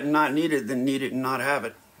to have it and not need it than need it and not have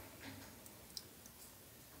it.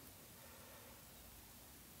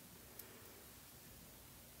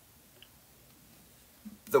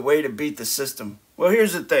 The way to beat the system. Well,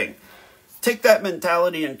 here's the thing. Take that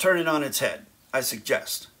mentality and turn it on its head, I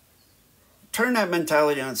suggest. Turn that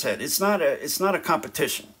mentality on its head. It's not a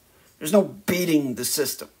competition. There's no beating the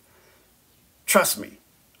system. Trust me,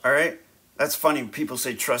 all right? That's funny when people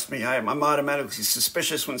say trust me. I'm automatically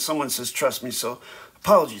suspicious when someone says trust me, so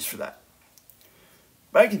apologies for that.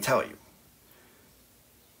 But I can tell you,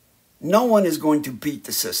 no one is going to beat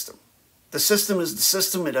the system. The system is the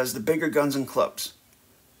system. It has the bigger guns and clubs.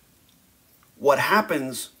 What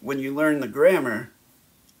happens when you learn the grammar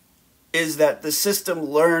is that the system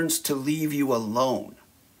learns to leave you alone.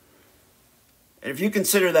 And if you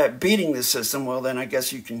consider that beating the system, well, then I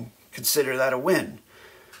guess you can consider that a win.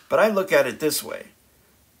 But I look at it this way.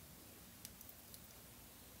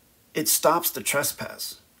 It stops the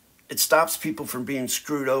trespass. It stops people from being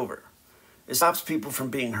screwed over. It stops people from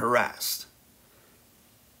being harassed.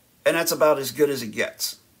 And that's about as good as it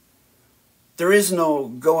gets. There is no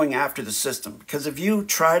going after the system, because if you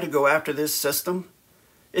try to go after this system,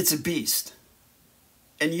 it's a beast.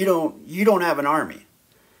 And you don't have an army.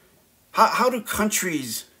 How do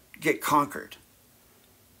countries get conquered?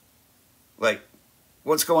 Like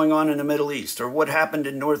what's going on in the Middle East, or what happened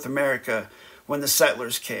in North America when the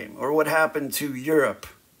settlers came, or what happened to Europe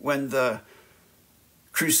when the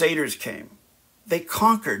Crusaders came. They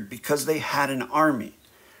conquered because they had an army.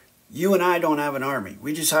 You and I don't have an army.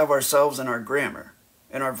 We just have ourselves and our grammar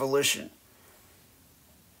and our volition.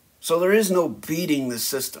 So there is no beating the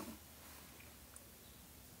system.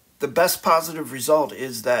 The best positive result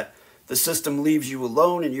is that the system leaves you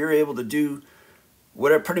alone and you're able to do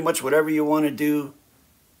pretty much whatever you want to do,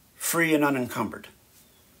 free and unencumbered.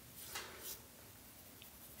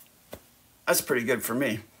 That's pretty good for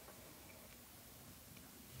me.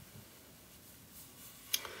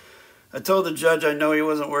 I told the judge I know he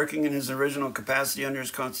wasn't working in his original capacity under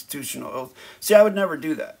his constitutional oath. See, I would never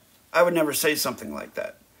do that. I would never say something like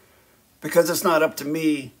that. Because it's not up to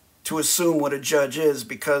me to assume what a judge is,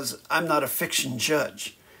 because I'm not a fiction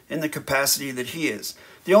judge in the capacity that he is.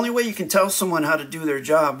 The only way you can tell someone how to do their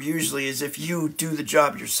job usually is if you do the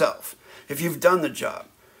job yourself, if you've done the job.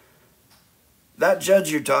 That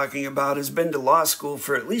judge you're talking about has been to law school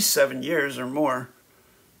for at least 7 years or more.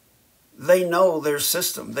 They know their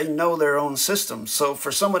system. They know their own system. So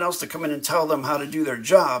for someone else to come in and tell them how to do their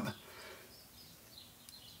job,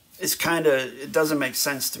 it doesn't make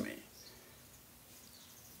sense to me.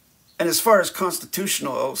 And as far as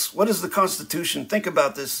constitutional oaths, what does the Constitution, think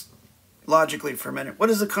about this logically for a minute. What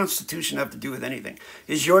does the Constitution have to do with anything?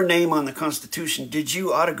 Is your name on the Constitution? Did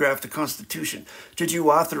you autograph the Constitution? Did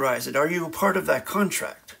you authorize it? Are you a part of that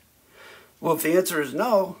contract? Well, if the answer is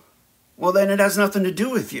no, well, then it has nothing to do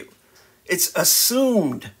with you. It's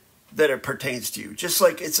assumed that it pertains to you, just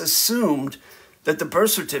like it's assumed that the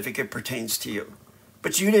birth certificate pertains to you.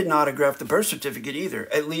 But you didn't autograph the birth certificate either.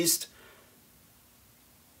 At least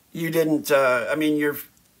you didn't, I mean, your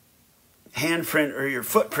handprint or your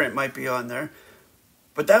footprint might be on there,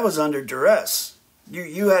 but that was under duress.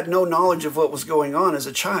 You had no knowledge of what was going on as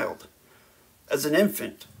a child, as an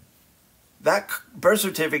infant. That birth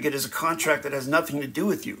certificate is a contract that has nothing to do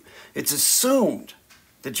with you. It's assumed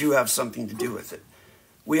that you have something to do with it.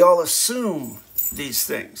 We all assume these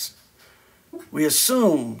things. We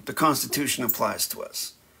assume the Constitution applies to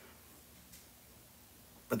us.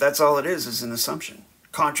 But that's all it is an assumption.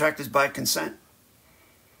 Contract is by consent.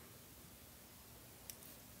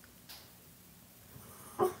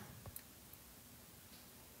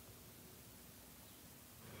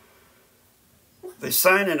 They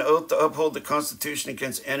sign an oath to uphold the Constitution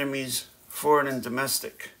against enemies, foreign and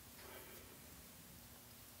domestic.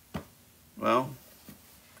 Well,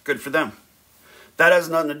 good for them. That has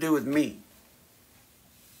nothing to do with me.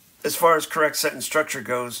 As far as correct sentence structure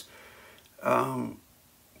goes,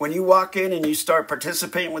 when you walk in and you start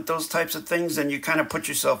participating with those types of things, then you kind of put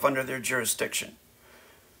yourself under their jurisdiction.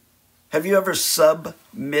 Have you ever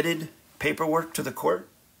submitted paperwork to the court,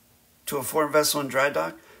 to a foreign vessel in dry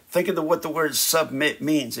dock? Think of what the word submit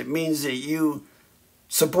means. It means that you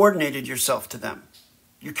subordinated yourself to them.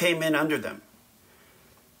 You came in under them.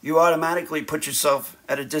 You automatically put yourself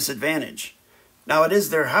at a disadvantage. Now, it is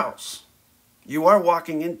their house. You are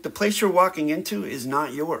walking in, the place you're walking into is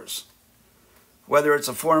not yours. Whether it's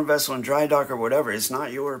a foreign vessel in dry dock or whatever, it's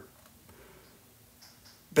not your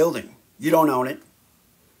building. You don't own it.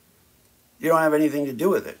 You don't have anything to do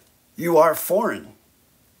with it. You are foreign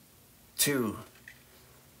to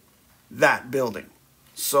that building.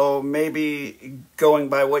 So maybe going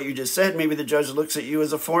by what you just said, maybe the judge looks at you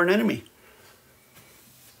as a foreign enemy.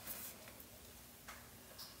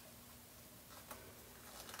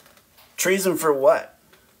 Treason for what?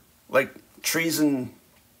 Like treason,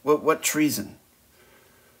 what treason?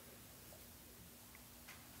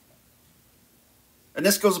 And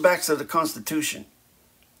this goes back to the Constitution.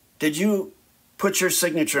 Did you put your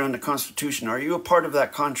signature on the Constitution? Are you a part of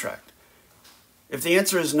that contract? If the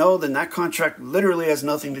answer is no, then that contract literally has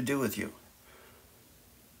nothing to do with you.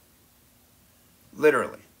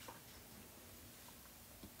 Literally.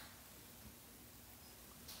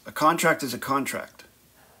 A contract is a contract.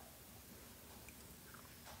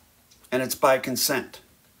 And it's by consent.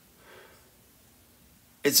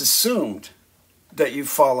 It's assumed that you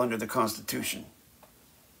fall under the Constitution.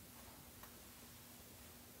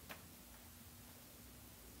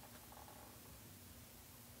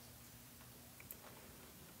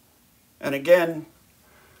 And again,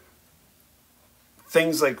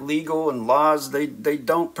 things like legal and laws, they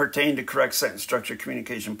don't pertain to correct sentence structure,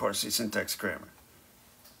 communication, parse, syntax, grammar.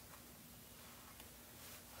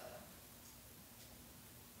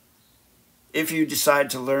 If you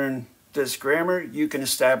decide to learn this grammar, you can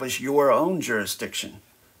establish your own jurisdiction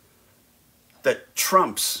that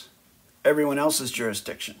trumps everyone else's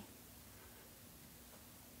jurisdiction.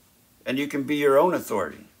 And you can be your own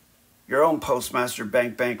authority, your own postmaster,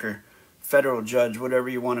 banker, federal judge, whatever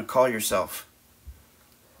you want to call yourself.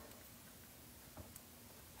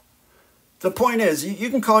 The point is, you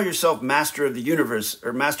can call yourself master of the universe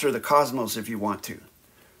or master of the cosmos if you want to.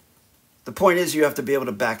 The point is, you have to be able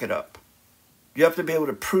to back it up. You have to be able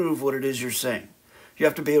to prove what it is you're saying. You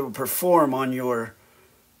have to be able to perform on your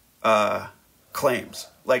claims.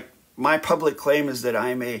 Like, my public claim is that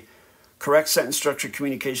I'm a correct sentence structure,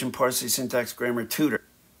 communication, parse, syntax, grammar tutor.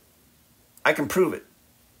 I can prove it.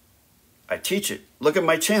 I teach it. Look at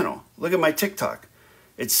my channel. Look at my TikTok.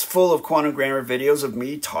 It's full of quantum grammar videos of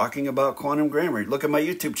me talking about quantum grammar. Look at my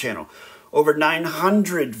YouTube channel. Over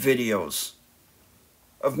 900 videos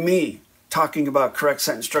of me talking about correct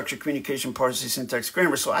sentence structure, communication, parse, syntax,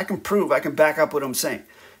 grammar. So I can prove, I can back up what I'm saying.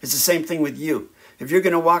 It's the same thing with you. If you're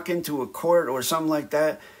going to walk into a court or something like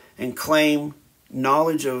that and claim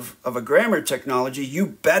knowledge of a grammar technology, you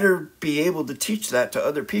better be able to teach that to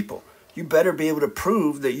other people. You better be able to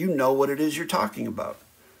prove that you know what it is you're talking about.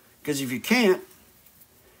 Because if you can't,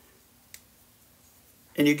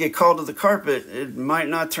 and you get called to the carpet, it might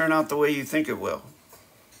not turn out the way you think it will.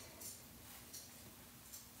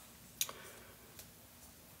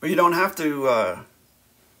 But you don't have to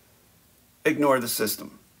ignore the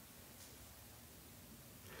system.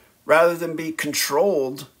 Rather than be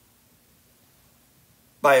controlled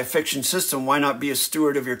by a fiction system, why not be a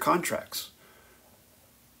steward of your contracts?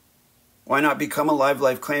 Why not become a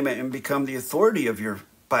live claimant and become the authority of your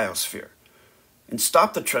biosphere and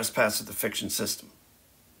stop the trespass of the fiction system?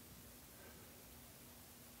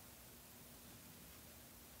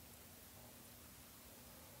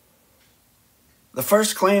 The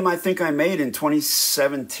first claim I think I made in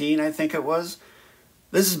 2017, I think it was.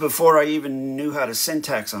 This is before I even knew how to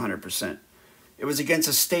syntax 100%. It was against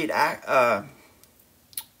a state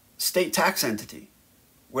tax entity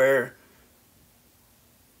where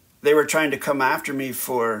they were trying to come after me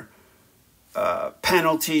for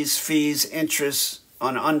penalties, fees, interest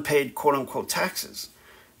on unpaid quote-unquote taxes.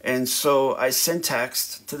 And so I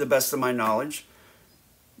syntaxed, to the best of my knowledge,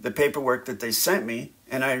 the paperwork that they sent me,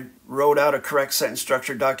 and I wrote out a correct sentence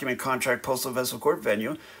structure, document, contract, postal vessel, court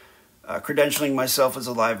venue, credentialing myself as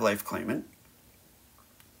a live claimant.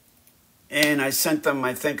 And I sent them,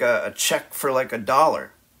 I think, a check for like $1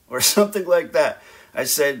 or something like that. I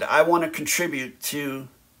said, I want to contribute to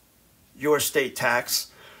your state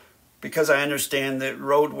tax because I understand that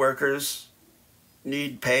road workers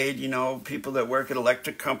need paid, you know, people that work at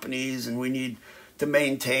electric companies, and we need to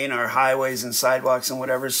maintain our highways and sidewalks and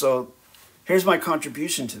whatever. So here's my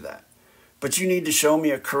contribution to that. But you need to show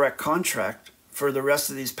me a correct contract for the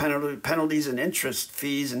rest of these penalties and interest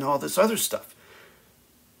fees and all this other stuff.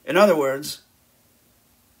 In other words,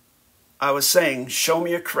 I was saying, show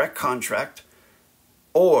me a correct contract,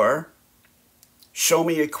 or show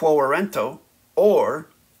me a quo warranto, or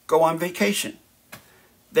go on vacation.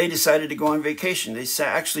 They decided to go on vacation. They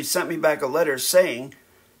actually sent me back a letter saying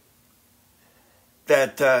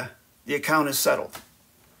that the account is settled.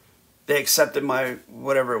 They accepted my,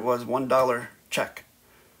 whatever it was, $1 check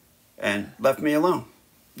and left me alone.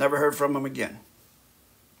 Never heard from them again.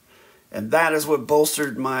 And that is what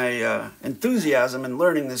bolstered my enthusiasm in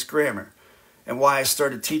learning this grammar, and why I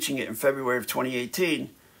started teaching it in February of 2018,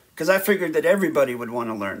 because I figured that everybody would want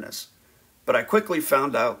to learn this. But I quickly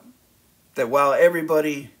found out that while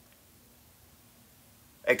everybody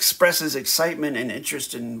expresses excitement and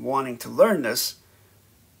interest in wanting to learn this,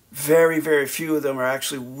 very, very few of them are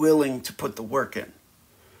actually willing to put the work in.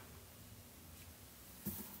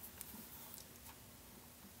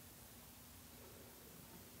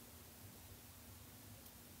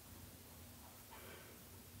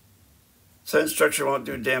 Sentence structure won't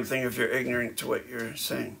do a damn thing if you're ignorant to what you're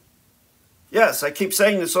saying. Yes, I keep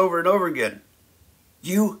saying this over and over again.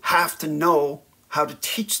 You have to know how to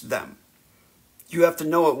teach them. You have to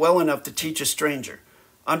know it well enough to teach a stranger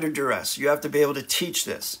under duress. You have to be able to teach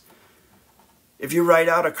this. If you write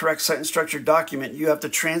out a correct sentence structure document, you have to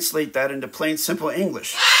translate that into plain, simple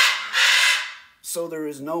English, so there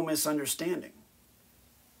is no misunderstanding.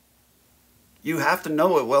 You have to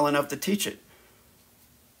know it well enough to teach it.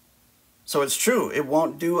 So it's true, it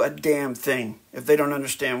won't do a damn thing if they don't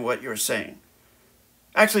understand what you're saying.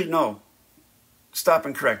 Actually, no. Stop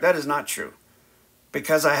and correct. That is not true.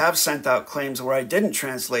 Because I have sent out claims where I didn't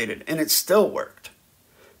translate it, and it still worked.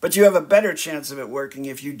 But you have a better chance of it working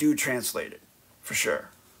if you do translate it, for sure.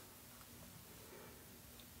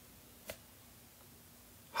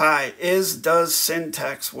 Hi, does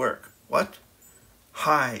syntax work? What?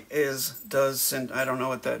 Hi, does syntax, I don't know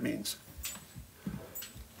what that means.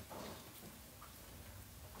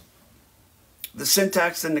 The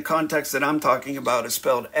syntax in the context that I'm talking about is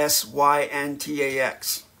spelled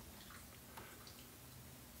S-Y-N-T-A-X.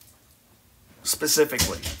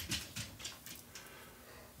 Specifically.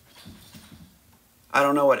 I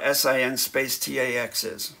don't know what S-I-N space T-A-X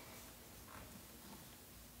is.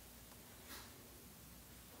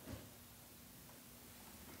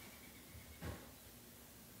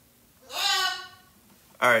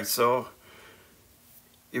 Alright, so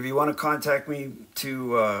if you want to contact me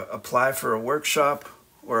to apply for a workshop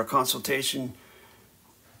or a consultation,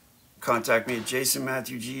 contact me at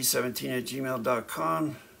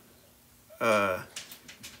jasonmatthewg17@gmail.com.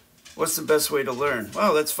 What's the best way to learn?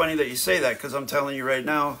 Well, that's funny that you say that, because I'm telling you right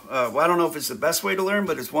now, well, I don't know if it's the best way to learn,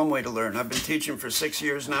 but it's one way to learn. I've been teaching for 6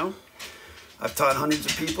 years now. I've taught hundreds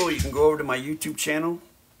of people. You can go over to my YouTube channel.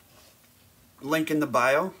 Link in the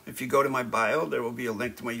bio. If you go to my bio, there will be a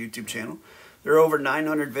link to my YouTube channel. There are over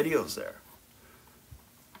 900 videos there.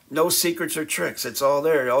 No secrets or tricks. It's all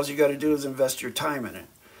there. All you got to do is invest your time in it.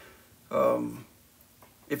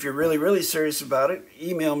 If you're really, really serious about it,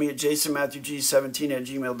 email me at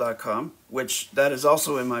jasonmatthewg17@gmail.com, which that is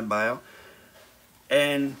also in my bio.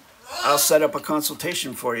 And I'll set up a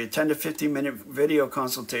consultation for you, 10 to 15 minute video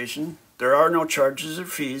consultation. There are no charges or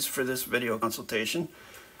fees for this video consultation.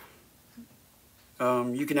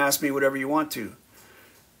 You can ask me whatever you want to.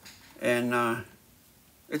 And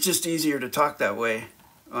it's just easier to talk that way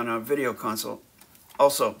on a video consult.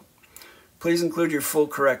 Also, please include your full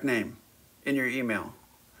correct name in your email.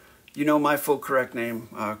 You know my full correct name,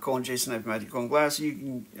 Jason Matthew Glass. You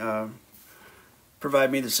can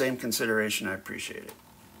provide me the same consideration. I appreciate it.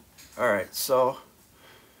 Alright, so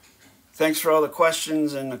thanks for all the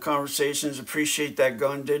questions and the conversations. Appreciate that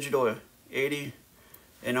Gun Digital 80.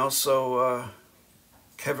 And also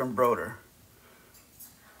Kevin Broder.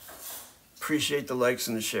 Appreciate the likes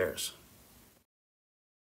and the shares.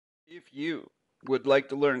 If you would like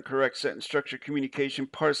to learn correct sentence structure, communication,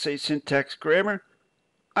 parse, syntax, grammar,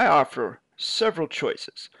 I offer several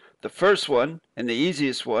choices. The first one, and the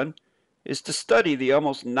easiest one, is to study the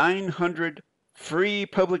almost 900 free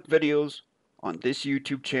public videos on this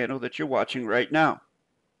YouTube channel that you're watching right now.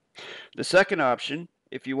 The second option,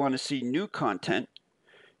 if you want to see new content,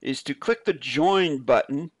 is to click the join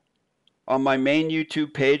button on my main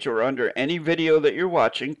YouTube page or under any video that you're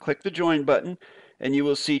watching. Click the join button and you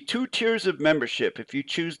will see 2 tiers of membership. If you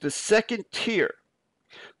choose the second tier,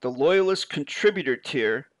 the Loyalist Contributor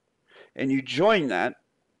tier, and you join that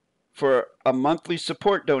for a monthly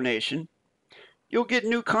support donation, you'll get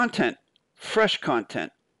new content, fresh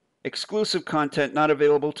content, exclusive content not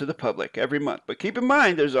available to the public every month. But keep in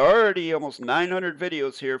mind, there's already almost 900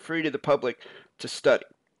 videos here free to the public to study.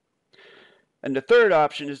 And the third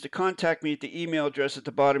option is to contact me at the email address at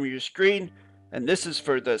the bottom of your screen, and this is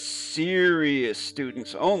for the serious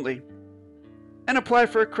students only, and apply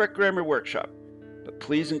for a correct grammar workshop. But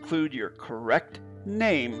please include your correct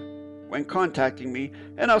name when contacting me,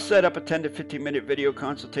 and I'll set up a 10 to 15 minute video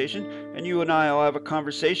consultation, and you and I will have a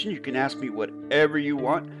conversation. You can ask me whatever you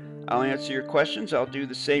want. I'll answer your questions. I'll do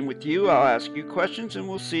the same with you. I'll ask you questions, and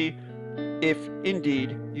we'll see if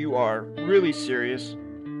indeed you are really serious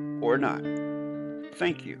or not.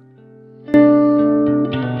 Thank you. you.